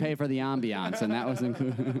playing. You got to pay for the ambiance, and that was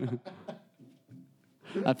included.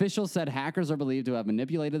 Officials said hackers are believed to have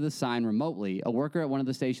manipulated the sign remotely. A worker at one of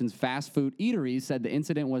the station's fast food eateries said the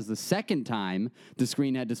incident was the second time the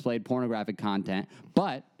screen had displayed pornographic content,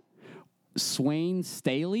 but Swain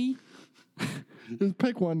Staley, Just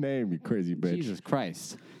pick one name, you crazy bitch. Jesus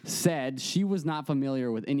Christ, said she was not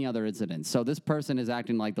familiar with any other incidents. So this person is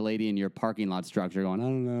acting like the lady in your parking lot structure going, I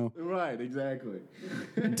don't know, Right, exactly.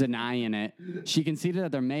 denying it. She conceded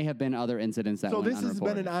that there may have been other incidents that So went this has been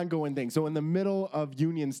unreported. an ongoing thing. So in the middle of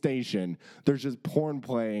Union Station, there's just porn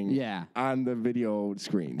playing Yeah. on the video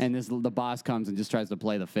screens. And the boss comes and just tries to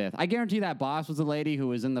play the fifth. I guarantee that boss was a lady who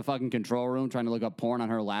was in the fucking control room trying to look up porn on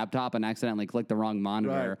her laptop and accidentally clicked the wrong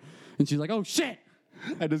monitor. Right. And she's like, oh, shit.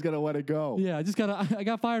 I just gotta let it go. Yeah, I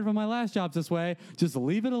got fired from my last job this way. Just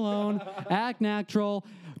leave it alone. Act natural.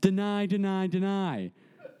 Deny, deny, deny.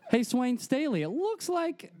 Hey, Swain Staley, it looks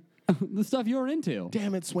like the stuff you're into.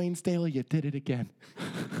 Damn it, Swain Staley, you did it again.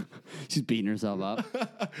 She's beating herself up.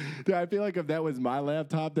 Dude, I feel like if that was my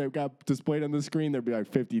laptop that got displayed on the screen, there'd be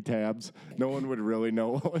like 50 tabs. No one would really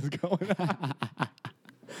know what was going on.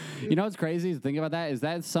 You know what's crazy? Think about that. Is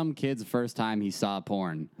that some kid's first time he saw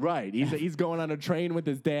porn? Right. He's going on a train with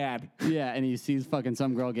his dad. Yeah, and he sees fucking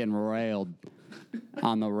some girl getting railed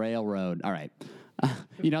on the railroad. All right.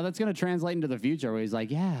 That's going to translate into the future where he's like,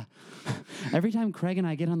 yeah, every time Craig and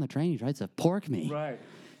I get on the train, he tries to pork me. Right.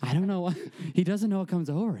 I don't know. He doesn't know what comes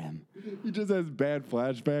over him. He just has bad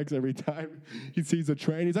flashbacks every time he sees a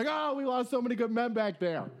train. He's like, oh, we lost so many good men back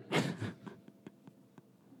there.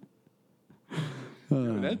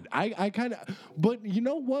 Dude, I kind of, but you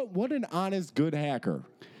know what? What an honest, good hacker.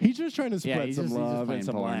 He's just trying to spread some love and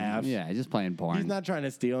some porn. laughs. Yeah, he's just playing porn. He's not trying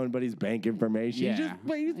to steal anybody's bank information. Yeah.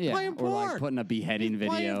 He's playing porn. Or like putting a beheading video.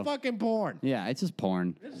 Playing fucking porn. Yeah, it's just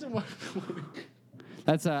porn.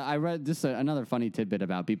 That's I read just another funny tidbit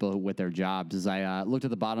about people with their jobs. Is I looked at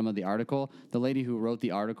the bottom of the article. The lady who wrote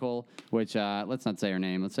the article, which let's not say her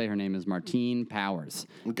name. Let's say her name is Martine Powers.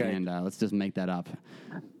 Okay. And let's just make that up.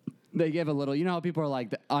 They gave a little, you know how people are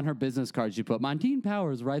like, on her business cards, you put, Martine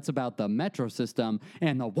Powers writes about the metro system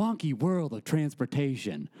and the wonky world of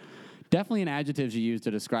transportation. Definitely an adjective she used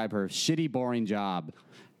to describe her shitty, boring job.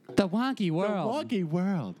 The wonky world. The wonky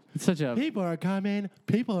world. It's such a... People are coming,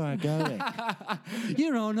 people are going.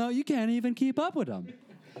 You don't know, you can't even keep up with them.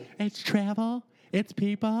 It's travel. It's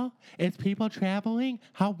people traveling.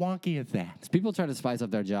 How wonky is that? People try to spice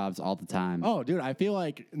up their jobs all the time. Oh, dude, I feel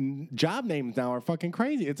like job names now are fucking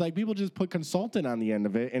crazy. It's like people just put consultant on the end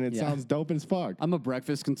of it, and it sounds dope as fuck. I'm a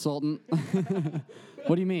breakfast consultant.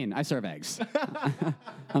 What do you mean? I serve eggs.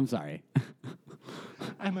 I'm sorry.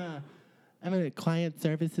 I'm a client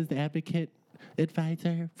services advocate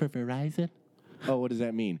advisor for Verizon. Oh, what does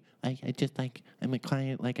that mean? I just like I'm a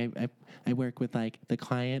client. Like I work with like the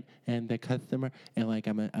client and the customer, and like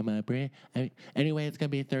I'm a brand. Anyway, it's gonna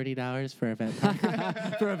be $30 for event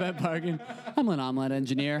parking. For event parking. I'm an omelet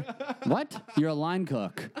engineer. What? You're a line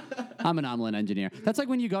cook. I'm an omelet engineer. That's like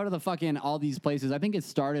when you go to the fucking all these places. I think it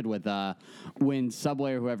started with when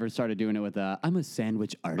Subway or whoever started doing it with I'm a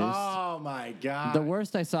sandwich artist. Oh my god. The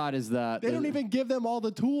worst I saw it is They don't even give them all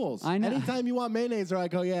the tools. I know. Anytime you want mayonnaise, they're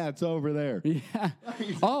like, oh yeah, it's over there. Yeah.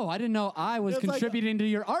 Oh, I didn't know I was It's like contributing to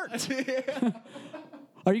your art.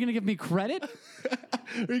 Are you going to give me credit?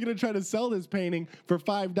 Are you gonna try to sell this painting for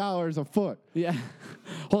 $5 a foot? Yeah.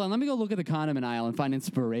 Hold on, let me go look at the condiment aisle and find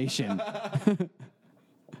inspiration.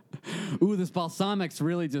 Ooh, this balsamic's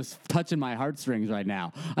really just touching my heartstrings right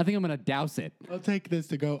now. I think I'm going to douse it. I'll take this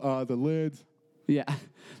to go, the lids. Yeah.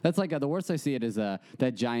 That's like the worst I see it is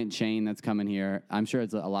that giant chain that's coming here. I'm sure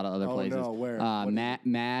it's a lot of other Oh, places. no, where? What is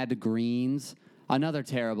Mad Greens. Another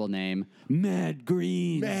terrible name. Mad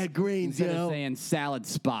Greens. Mad Greens, Instead yo. of saying Salad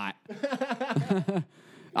Spot.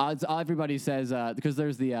 Everybody says, because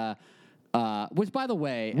there's the... which, by the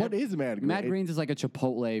way, What is Mad Greens? Mad Greens is like a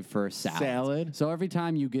Chipotle for salad. Salad? So every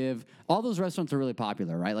time you give, all those restaurants are really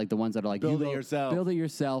popular, right? Like the ones that are like, Build you it go- yourself. Build it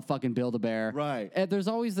yourself, fucking Build-A-Bear. Right. And there's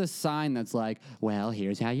always this sign that's like, well,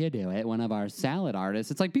 here's how you do it. One of our salad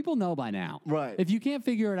artists. It's like people know by now. Right. If you can't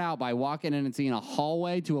figure it out by walking in and seeing a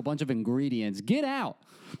hallway to a bunch of ingredients, get out.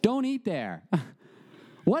 Don't eat there.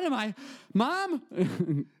 What am I? Mom?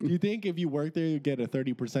 You think if you work there, you get a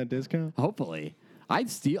 30% discount? Hopefully. I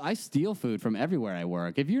steal food from everywhere I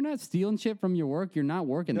work. If you're not stealing shit from your work, you're not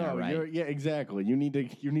working there, right? Yeah, exactly. You need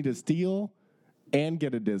to steal and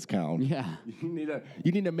get a discount. Yeah. You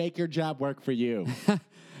need to make your job work for you.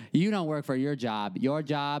 You don't work for your job. Your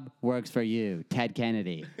job works for you. Ted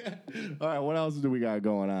Kennedy. All right, what else do we got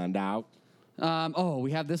going on, Dow?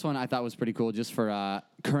 We have this one I thought was pretty cool just for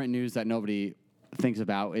current news that nobody thinks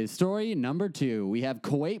about. Is story number 2. We have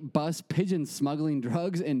Kuwait bus pigeon smuggling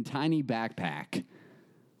drugs in tiny backpack.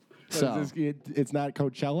 So It's not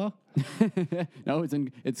Coachella? no,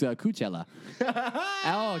 it's Coachella.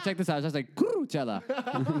 Oh, check this out. It's just like Coachella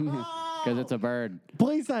because it's a bird.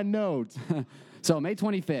 Place on notes. So May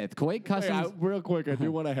 25th, Kuwait Customs. Real quick, I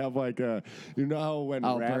do want to have like a, you know how when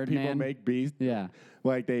rap people Birdman? make beats, Yeah.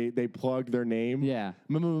 like they plug their name? Yeah.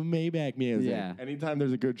 Maybach music. Yeah. Anytime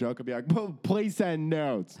there's a good joke, I'll be like, place on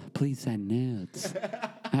notes. Please send nudes.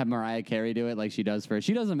 Have Mariah Carey do it like she does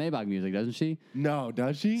she does the Maybach music, doesn't she? No,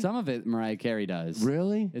 does she? Some of it Mariah Carey does.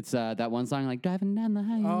 Really? It's that one song like driving down the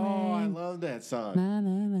highway. Oh, I love that song. Na, na,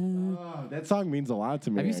 na. Oh, that song means a lot to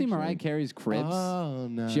me. Have you seen actually. Mariah Carey's Cribs? Oh,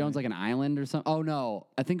 no. She owns like an island or something. Oh no,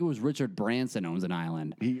 I think it was Richard Branson owns an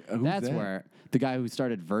island. Who's That's that? where the guy who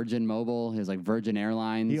started Virgin Mobile, his like Virgin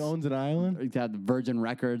Airlines. He owns an island? He had the Virgin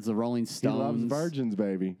Records, the Rolling He Stones. loves virgins,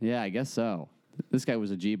 baby. Yeah, I guess so. This guy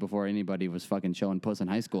was a G before anybody was fucking showing puss in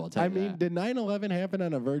high school. I'll tell I you mean, that. did 9/11 happen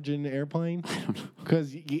on a Virgin airplane? I don't know.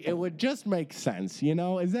 Because it would just make sense, you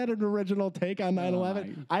know? Is that an original take on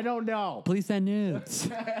 9/11? I don't know. Please send nudes.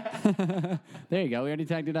 There you go. We already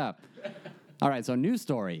tagged it up. All right, so news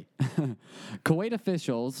story. Kuwait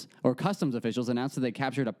officials, or customs officials, announced that they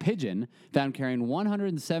captured a pigeon found carrying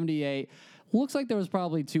 178 Looks like there was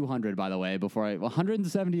probably 200, by the way,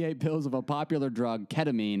 178 pills of a popular drug,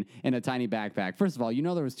 ketamine, in a tiny backpack. First of all, you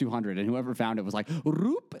know there was 200, and whoever found it was like,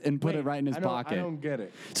 "Roop," and put it right in his pocket. I don't get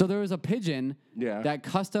it. So there was a pigeon Yeah. that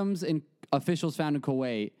customs and officials found in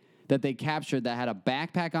Kuwait that they captured that had a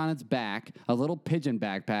backpack on its back, a little pigeon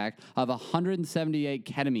backpack, of 178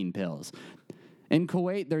 ketamine pills. In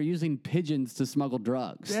Kuwait, they're using pigeons to smuggle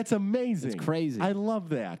drugs. That's amazing. It's crazy. I love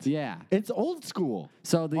that. Yeah. It's old school.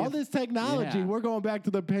 So all this technology, yeah. we're going back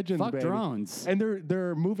to the pigeons, Fuck baby. drones. And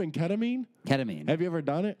they're moving ketamine? Ketamine. Have you ever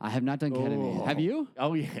done it? I have not done ketamine. Oh. Have you?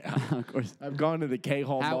 Oh, yeah. Of course. I've gone to the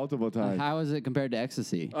K-hole multiple times. How is it compared to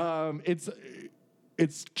ecstasy?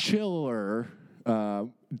 It's chiller.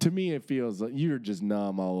 To me, it feels like you're just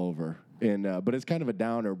numb all over. And but it's kind of a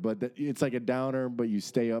downer. But it's like a downer, but you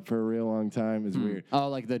stay up for a real long time. It's weird. Oh,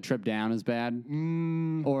 like the trip down is bad?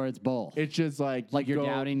 Or it's both? It's just like you're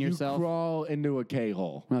doubting yourself? You crawl into a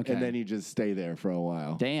K-hole, Okay. and then you just stay there for a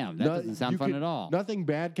while. Damn, that doesn't sound fun at all. Nothing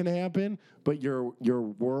bad can happen, but your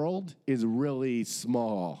world is really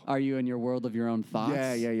small. Are you in your world of your own thoughts?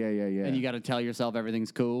 Yeah. And you got to tell yourself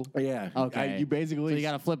everything's cool? Yeah. Okay. You basically So you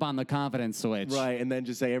got to flip on the confidence switch. right, and then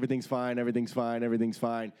just say everything's fine, everything's fine, everything's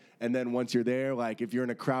fine. And then once you're there, like if you're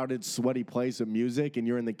in a crowded, sweaty place of music and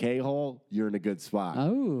you're in the K-hole, you're in a good spot.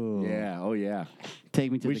 Oh. Yeah. Oh yeah.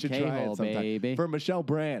 Take me to We the should try it K-hole, sometime. baby. For Michelle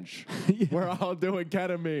Branch, we're all doing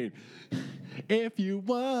ketamine. If you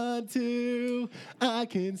want to, I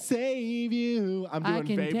can save you. I'm doing I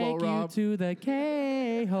can Fable take Rob. you to the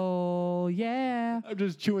K-hole, yeah. I'm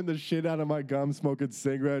just chewing the shit out of my gum, smoking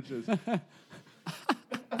cigarettes. Just,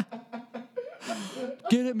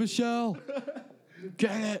 Get it, Michelle.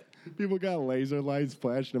 get it. People got laser lights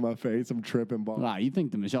flashing in my face. I'm tripping balls. Wow, you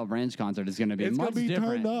think the Michelle Branch concert is going to be It's much gonna be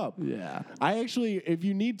different. turned up. Yeah. I actually, if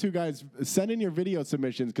you need to, guys, send in your video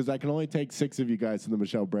submissions because I can only take 6 of you guys to the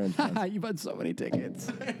Michelle Branch concert. You've had so many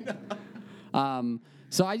tickets.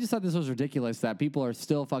 So I just thought this was ridiculous that people are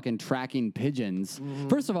still fucking tracking pigeons.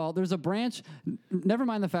 First of all, there's a branch. Never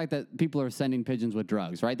mind the fact that people are sending pigeons with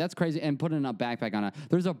drugs, right? That's crazy. And putting a backpack on it.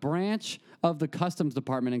 There's a branch of the customs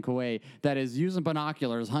department in Kuwait that is using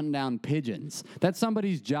binoculars hunting down pigeons. That's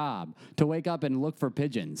somebody's job to wake up and look for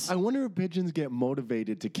pigeons. I wonder if pigeons get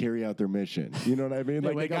motivated to carry out their mission. You know what I mean?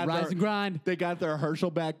 They wake up, rise and grind. They got their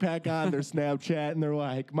Herschel backpack on, their Snapchat, and they're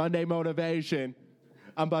like, Monday motivation.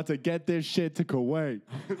 I'm about to get this shit to Kuwait.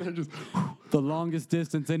 They're just, The longest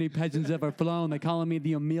distance any pigeon's ever flown. They calling me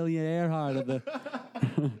the Amelia Earhart of the...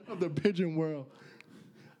 of the pigeon world.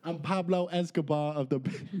 I'm Pablo Escobar of the...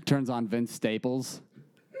 Turns on Vince Staples.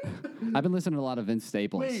 I've been listening to a lot of Vince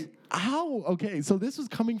Staples. Wait, how? Okay, so this was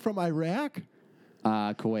coming from Iraq?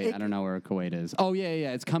 Kuwait. I don't know where Kuwait is. Oh,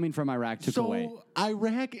 yeah. It's coming from Iraq to Kuwait. So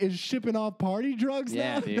Iraq is shipping off party drugs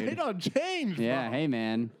Yeah, now? dude. They don't change, Yeah, bro. hey,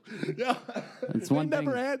 man. Yeah. It's They one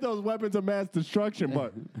never thing. had those weapons of mass destruction,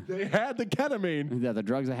 but they had the ketamine. Yeah, the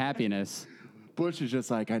drugs of happiness. Bush is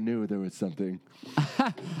just like, I knew there was something.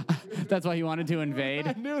 That's why he wanted to invade.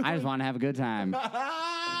 I knew I just that. want to have a good time.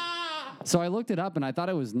 So I looked it up and I thought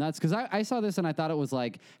it was nuts because I saw this and I thought it was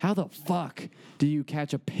like, how the fuck do you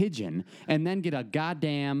catch a pigeon and then get a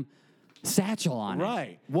goddamn satchel on it?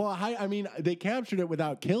 Right. Well, I mean, they captured it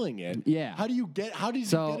without killing it. Yeah. How did you get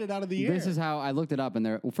it out of the air? This is how I looked it up, and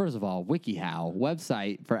well, first of all, WikiHow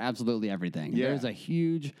website for absolutely everything. Yeah. There's a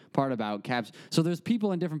huge part about caps. So there's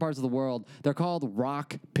people in different parts of the world. They're called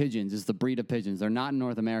rock pigeons. Is the breed of pigeons. They're not in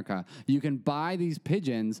North America. You can buy these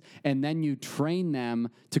pigeons, and then you train them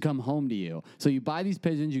to come home to you. So you buy these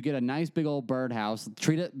pigeons, you get a nice big old birdhouse,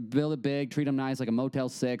 build it big, treat them nice like a Motel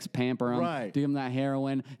 6, pamper them, Right. give them that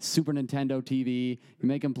heroin, Super Nintendo TV. You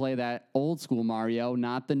make them play that old school Mario,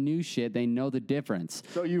 not the new shit. They know the difference.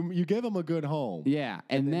 So you give them a good home. Yeah,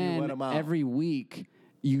 and then you let then 'em out. every week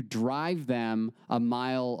you drive them a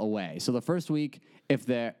mile away. So the first week,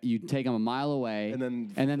 you take them a mile away, And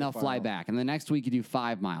then they'll fly final. back. And the next week you do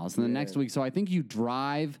 5 miles. And the next week, so I think you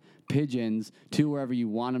drive pigeons to wherever you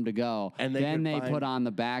want them to go. And they then can they find- put on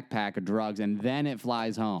the backpack of drugs, and then it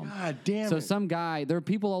flies home. God damn So it. there are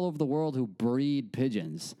people all over the world who breed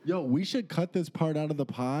pigeons. Yo, we should cut this part out of the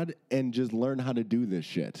pod and just learn how to do this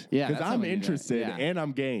shit. Yeah, Because that's I'm how we do that. interested Yeah. and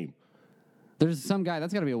I'm game. There's some guy,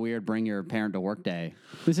 that's got to be a weird bring your parent to work day.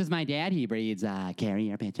 This is my dad, he breeds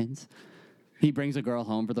carrier pigeons. He brings a girl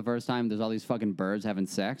home for the first time. There's all these fucking birds having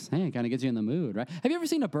sex. Hey, it kind of gets you in the mood, right? Have you ever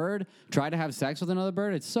seen a bird try to have sex with another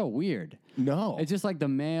bird? It's so weird. No. It's just like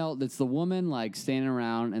it's the woman like standing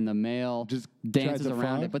around and the male Just dances tries to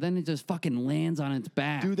around fuck? it, but then it just fucking lands on its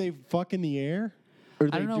back. Do they fuck in the air? Or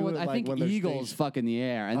I don't know do what it, I like, think when they're eagles stationed? fuck in the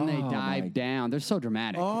air and then they Oh, dive my- down. They're so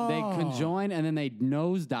dramatic. They Oh. conjoin and then they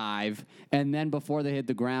nose dive and then before they hit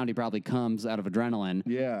the ground he probably comes out of adrenaline.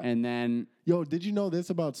 Yeah. And then Yo, did you know this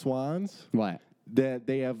about swans? what? That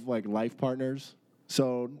they have like life partners.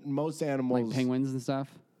 So most animals, Like penguins and stuff?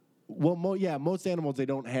 well, most animals they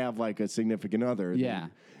don't have like a significant other. Yeah,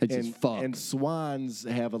 it's just fuck. And swans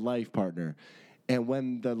have a life partner, and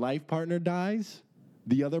when the life partner dies,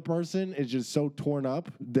 the other person is just so torn up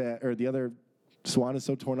that, or the other swan is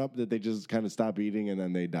so torn up that they just kind of stop eating and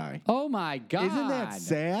then they die. Oh my god. Isn't that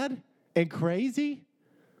sad and crazy?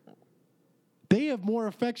 They have more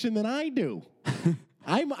affection than I do.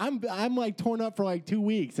 I'm like torn up for like 2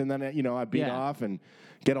 weeks, and then I beat Yeah. off and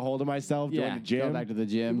get a hold of myself, join Yeah, the gym, go back to the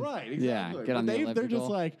gym. Right, exactly. Yeah, get on But the they're just elliptical.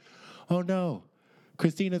 like, oh no,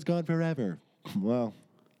 Christina's gone forever. Well,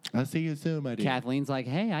 I'll see you soon, my dear. Kathleen's like,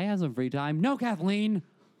 hey, I have some free time. No, Kathleen.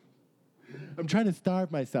 I'm trying to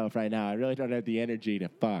starve myself right now. I really don't have the energy to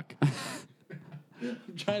fuck.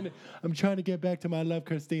 I'm trying to get back to my love,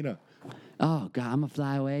 Christina. Oh, God, I'm going to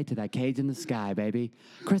fly away to that cage in the sky, baby.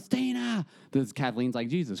 Christina! This Kathleen's like,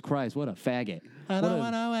 Jesus Christ, what a faggot. I don't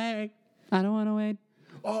want to wait. I don't want to wait.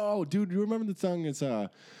 Oh, dude, you remember the song? It's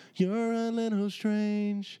 "You're a little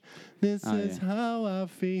strange. This Oh, is yeah. how I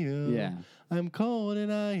feel. Yeah. I'm cold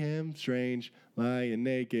and I am strange, lying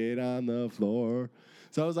naked on the floor."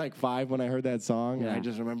 So I was like 5 when I heard that song, and Yeah. I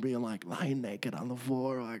just remember being like lying naked on the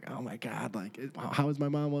floor, like, oh my god, like, how is my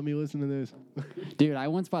mom let me listen to this? Dude, I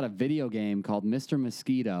once bought a video game called Mr.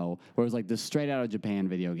 Mosquito, where it was like this straight out of Japan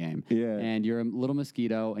video game. Yeah. And you're a little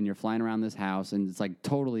mosquito, and you're flying around this house, and it's like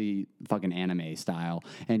totally fucking anime style.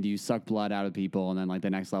 And you suck blood out of people, and then like the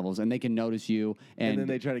next levels, and they can notice you, and then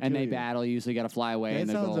they try to and kill they you. battle you, so you got to fly away. That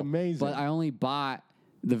and sounds amazing. But I only bought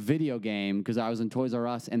the video game because I was in Toys R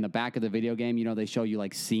Us. In the back of the video game, they show you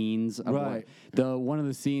like scenes of Right. one of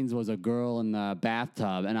the scenes was a girl in the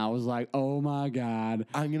bathtub, and I was like, oh my god,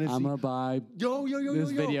 I'm gonna buy Yo,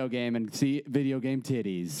 this video game and see video game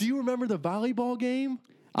titties. Do you remember the volleyball game?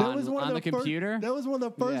 On the computer? That was one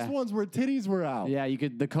of the first Yeah. ones where titties were out. Yeah, you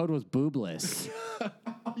could. The code was boobless,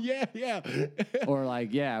 yeah.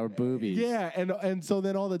 or boobies. Yeah, and so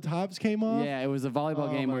then all the tops came off. Yeah, it was a volleyball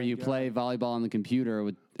Oh game where my you God. play volleyball on the computer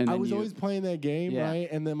with. And I then was you, always playing that game, Yeah. right?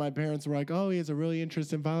 And then my parents were like, "Oh, he has a really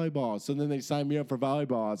interest in volleyball." So then they signed me up for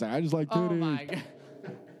volleyball. I was like, "I just like Oh titties." my god.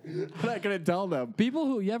 But I couldn't tell them. People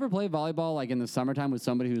who you ever play volleyball like in the summertime with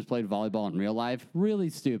somebody who's played volleyball in real life, really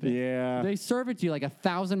stupid. Yeah. They serve it to you like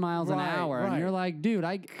 1,000 miles an Right, hour, and right. you're like, dude,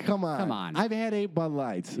 Come on. I've had 8 Bud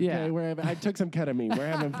Lights. Yeah. Okay? I took some ketamine. We're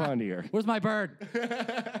having fun here. Where's my bird?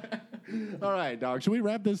 All right, dog. Should we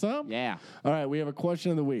wrap this up? Yeah. All right, we have a question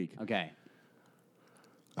of the week. Okay.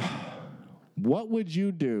 What would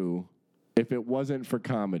you do if it wasn't for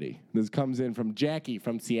comedy? This comes in from Jackie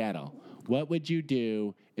from Seattle. What would you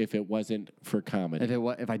do if it wasn't for comedy?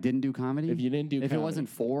 If I didn't do comedy, If you didn't do if it comedy. wasn't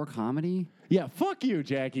for comedy, Yeah, fuck you,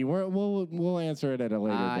 Jackie. We'll answer it at a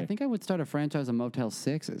later I date. think I would start a franchise of Motel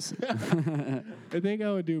 6s. I think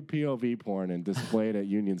I would do POV porn and display it at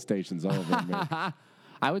Union stations all over me.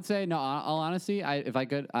 I would say, no, all honesty, if I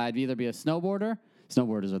could, I'd either be a snowboarder.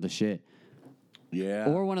 Snowboarders are the shit. Yeah.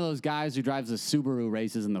 Or one of those guys who drives the Subaru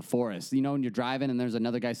races in the forest. You know, when you're driving and there's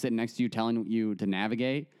another guy sitting next to you telling you to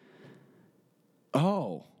navigate?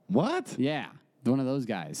 Oh, what? Yeah, one of those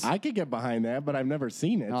guys. I could get behind that, but I've never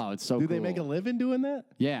seen it. Oh, it's so Do they cool. make a living doing that?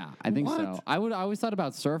 Yeah, I think so. What? I always thought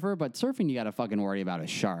about surfer, but surfing you got to fucking worry about a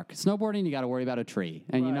shark. Snowboarding you got to worry about a tree.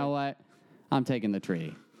 And you know what? I'm taking the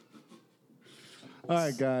tree. All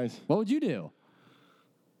right, guys. What would you do?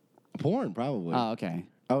 Porn, probably. Oh, okay.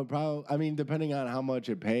 I would probably, depending on how much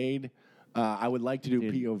it paid, I would like to do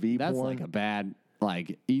Dude, POV that's porn. like a bad,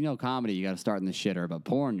 comedy, you got to start in the shitter, but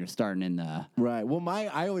porn, you're starting in the. Right. Well,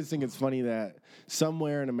 I always think it's funny that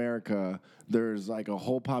somewhere in America, there's like a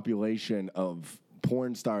whole population of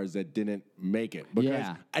porn stars that didn't make it. Because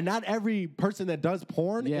Yeah. and not every person that does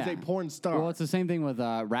porn is a porn star. Well, it's the same thing with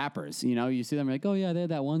rappers. You see them like, oh, yeah, they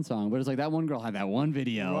had that one song. But it's like that one girl had that one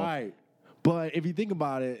video. Right. But if you think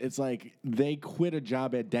about it, it's like they quit a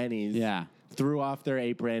job at Denny's. Yeah. Threw off their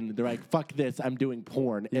apron. They're like, fuck this, I'm doing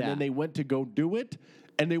porn. And Yeah. then they went to go do it,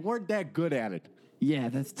 and they weren't that good at it. Yeah,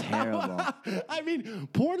 that's terrible. I mean,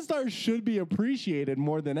 porn stars should be appreciated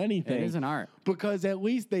more than anything. It is an art. Because at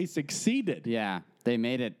least they succeeded. Yeah, they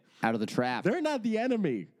made it out of the trap. They're not the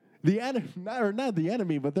enemy. Not the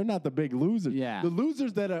enemy, but they're not the big losers. Yeah. The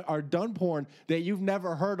losers that are done porn that you've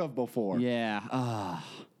never heard of before. Yeah.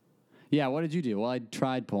 Yeah, what did you do? Well, I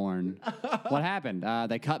tried porn. What happened?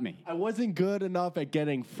 They cut me. I wasn't good enough at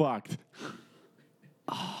getting fucked.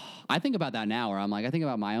 I think about that now, where I'm like, I think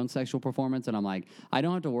about my own sexual performance, and I'm like, I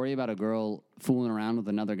don't have to worry about a girl fooling around with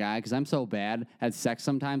another guy because I'm so bad at sex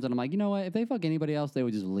sometimes, and I'm like, you know what? If they fuck anybody else, they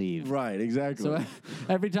would just leave. Right, exactly. So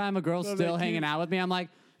every time a girl's still hanging out with me, I'm like,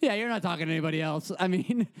 yeah, you're not talking to anybody else. I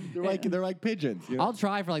mean, they're like pigeons. You know? I'll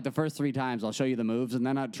try for like the first 3 times. I'll show you the moves, and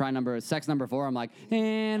then I'll try sex number 4. I'm like,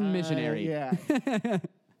 and missionary. Yeah.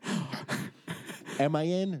 Am I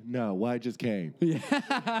in? No. Well, I just came. Yeah.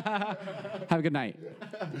 Have a good night.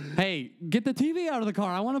 Hey, get the TV out of the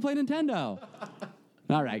car. I want to play Nintendo.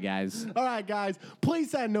 All right, guys. All right, guys.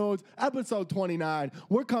 Please send notes. Episode 29.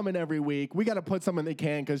 We're coming every week. We got to put something they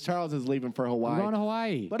can because Charles is leaving for Hawaii. We're going to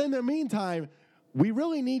Hawaii. But in the meantime, we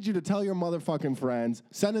really need you to tell your motherfucking friends.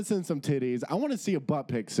 Send us in some titties. I want to see a butt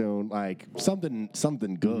pic soon. Like something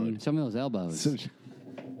good. Show me those elbows.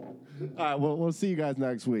 All right, we'll see you guys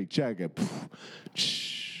next week. Check it.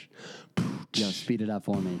 Yo, speed it up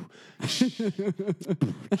for me.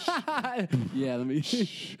 Yeah, let me.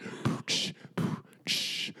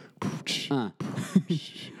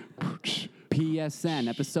 PSN,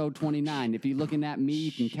 episode 29. If you're looking at me,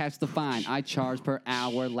 you can catch the fine. I charge per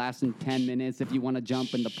hour, lasting 10 minutes. If you want to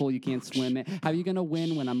jump in the pool, you can't swim it. How you gonna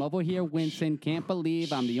win when I'm over here wincing? Can't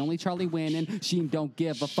believe I'm the only Charlie winning. She don't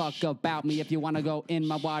give a fuck about me. If you want to go in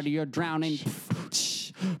my water, you're drowning.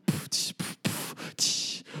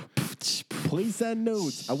 Please send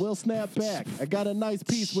nudes. I will snap back. I got a nice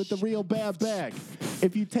piece with the real bad back.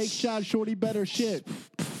 If you take shots, shorty better shit.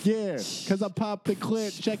 Yeah, cause I popped the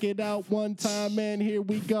clip. Check it out one time, man. Here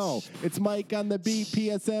we go. It's Mike on the beat,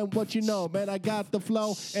 PSN. What you know, man? I got the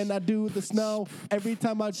flow and I do the snow. Every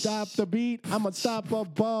time I drop the beat, I'm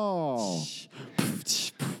unstoppable.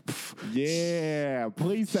 Yeah,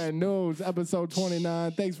 please send news. Episode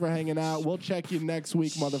 29. Thanks for hanging out. We'll check you next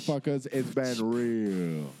week, motherfuckers. It's been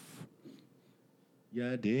real.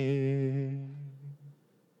 Yeah, did.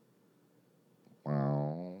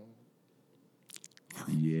 Wow.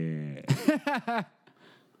 Yeah.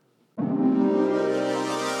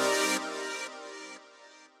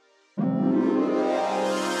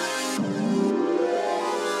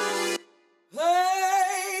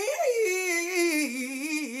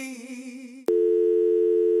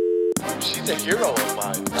 She's a hero of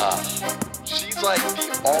mine. She's like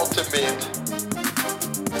the ultimate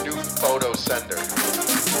nude photo sender.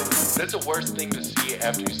 That's the worst thing to see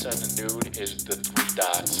after you send a nude is the 3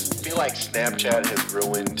 dots. I feel like Snapchat has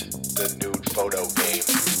ruined the nude photo game.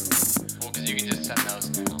 Well, because you can just send those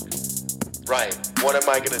now. Right. What am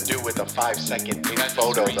I going to do with a 5-second nude You guys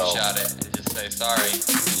photo, just though? screenshot it and just say sorry. You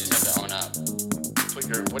just have to own up.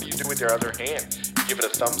 What do you do with your other hand? Give it a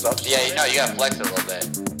thumbs up? Yeah, you know, you gotta flex it a little bit.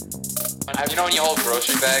 You know when you hold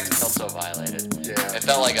grocery bags, it felt so violated. Yeah. It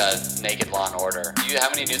felt like a naked Law and Order. How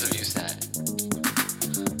many nudes have you sent?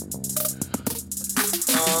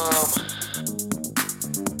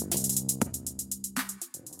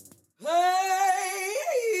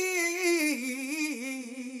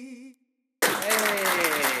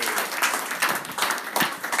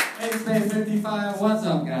 Hey, Space 55, what's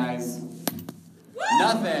up, guys?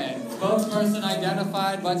 Nothing. Spokesperson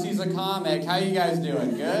identified, but she's a comic. How you guys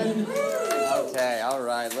doing? Good? Okay, all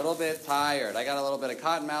right. A little bit tired. I got a little bit of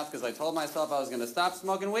cotton mouth because I told myself I was going to stop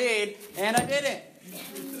smoking weed, and I didn't.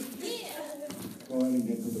 Go ahead and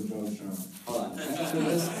get to the joke show. Hold on. Can I do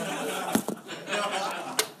this?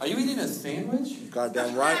 Are you eating a sandwich?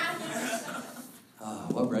 Goddamn right.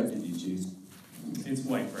 What bread did you choose? It's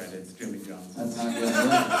white bread. It's Jimmy John's. That's not good.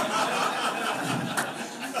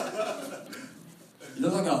 You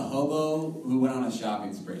look like a hobo who went on a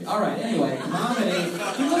shopping spree. All right, anyway, comedy.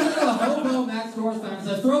 You look like a hobo Max Dorsman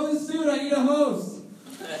says, throw this suit, I need a host.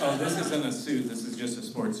 Oh, this isn't a suit. This is just a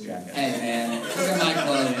sports jacket. Hey, man, look at my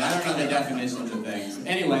clothing. I don't know the definitions of things.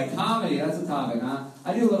 Anyway, comedy, that's the topic, huh?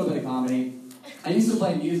 I do a little bit of comedy. I used to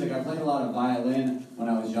play music. I played a lot of violin when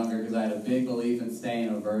I was younger because I had a big belief in staying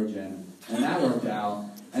a virgin. And that worked out.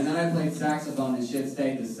 And then I played saxophone and shit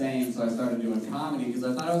stayed the same, so I started doing comedy because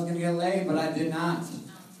I thought I was going to get laid, but I did not.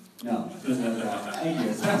 No, didn't know that. Thank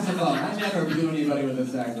you. Saxophone. I never blew anybody with a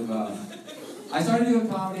saxophone. I started doing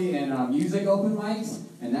comedy and music open mics,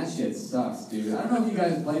 and that shit sucks, dude. I don't know if you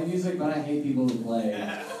guys play music, but I hate people who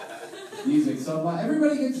play music so much.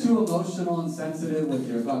 Everybody gets too emotional and sensitive with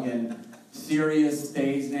your fucking serious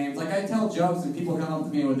stage names. Like, I tell jokes and people come up to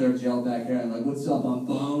me with their gel back hair and like, what's up, I'm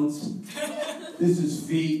Bones? This is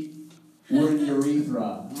Feet. We're in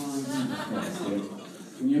Urethra.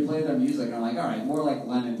 When you play their music, I'm like, all right, more like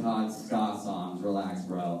Lennon Todd ska songs. Relax,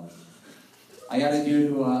 bro. I got a dude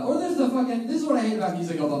who, this is what I hate about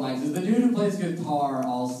music open mics, is the dude who plays guitar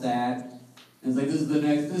all sad. And it's like,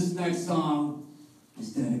 this next song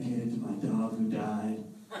is dedicated to my dog who died.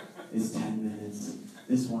 It's 10 minutes.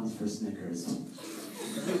 This one's for Snickers.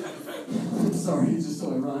 Sorry, it's just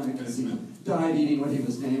so ironic because he died eating what he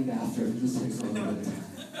was named after. It just takes a little bit of time.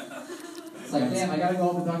 It's like, damn, I gotta go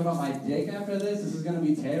home and talk about my dick after this? This is gonna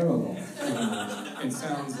be terrible. It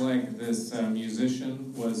sounds like this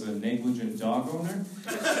musician was a negligent dog owner.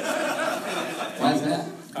 Why is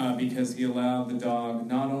that? Because he allowed the dog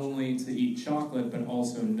not only to eat chocolate, but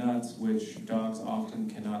also nuts, which dogs often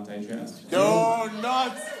cannot digest. No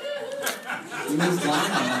nuts! He was gone.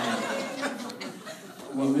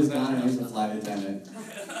 What He was was that? gone and he was a flight attendant.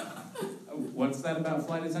 What's that about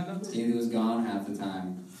flight attendants? He was gone half the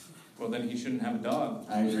time. Well, then he shouldn't have a dog.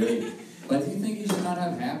 I agree. But do you think he should not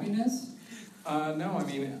have happiness? No, I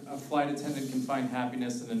mean, a flight attendant can find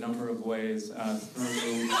happiness in a number of ways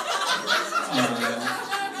through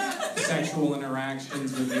sexual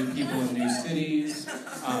interactions with new people in new cities,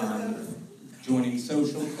 joining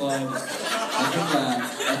social clubs.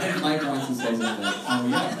 I think Mike wants to say something. Oh,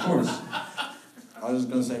 yeah, of course. I was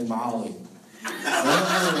just going to say Molly.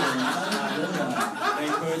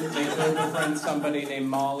 They could befriend somebody named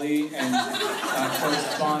Molly and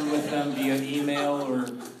correspond with them via email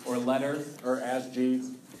or letter. Or Ask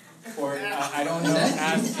Jeeves. Or, I don't know, Is that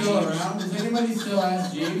ask Jeeves still around? Does anybody still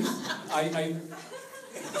ask Jeeves? I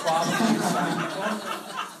probably some people.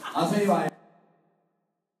 I'll tell you why.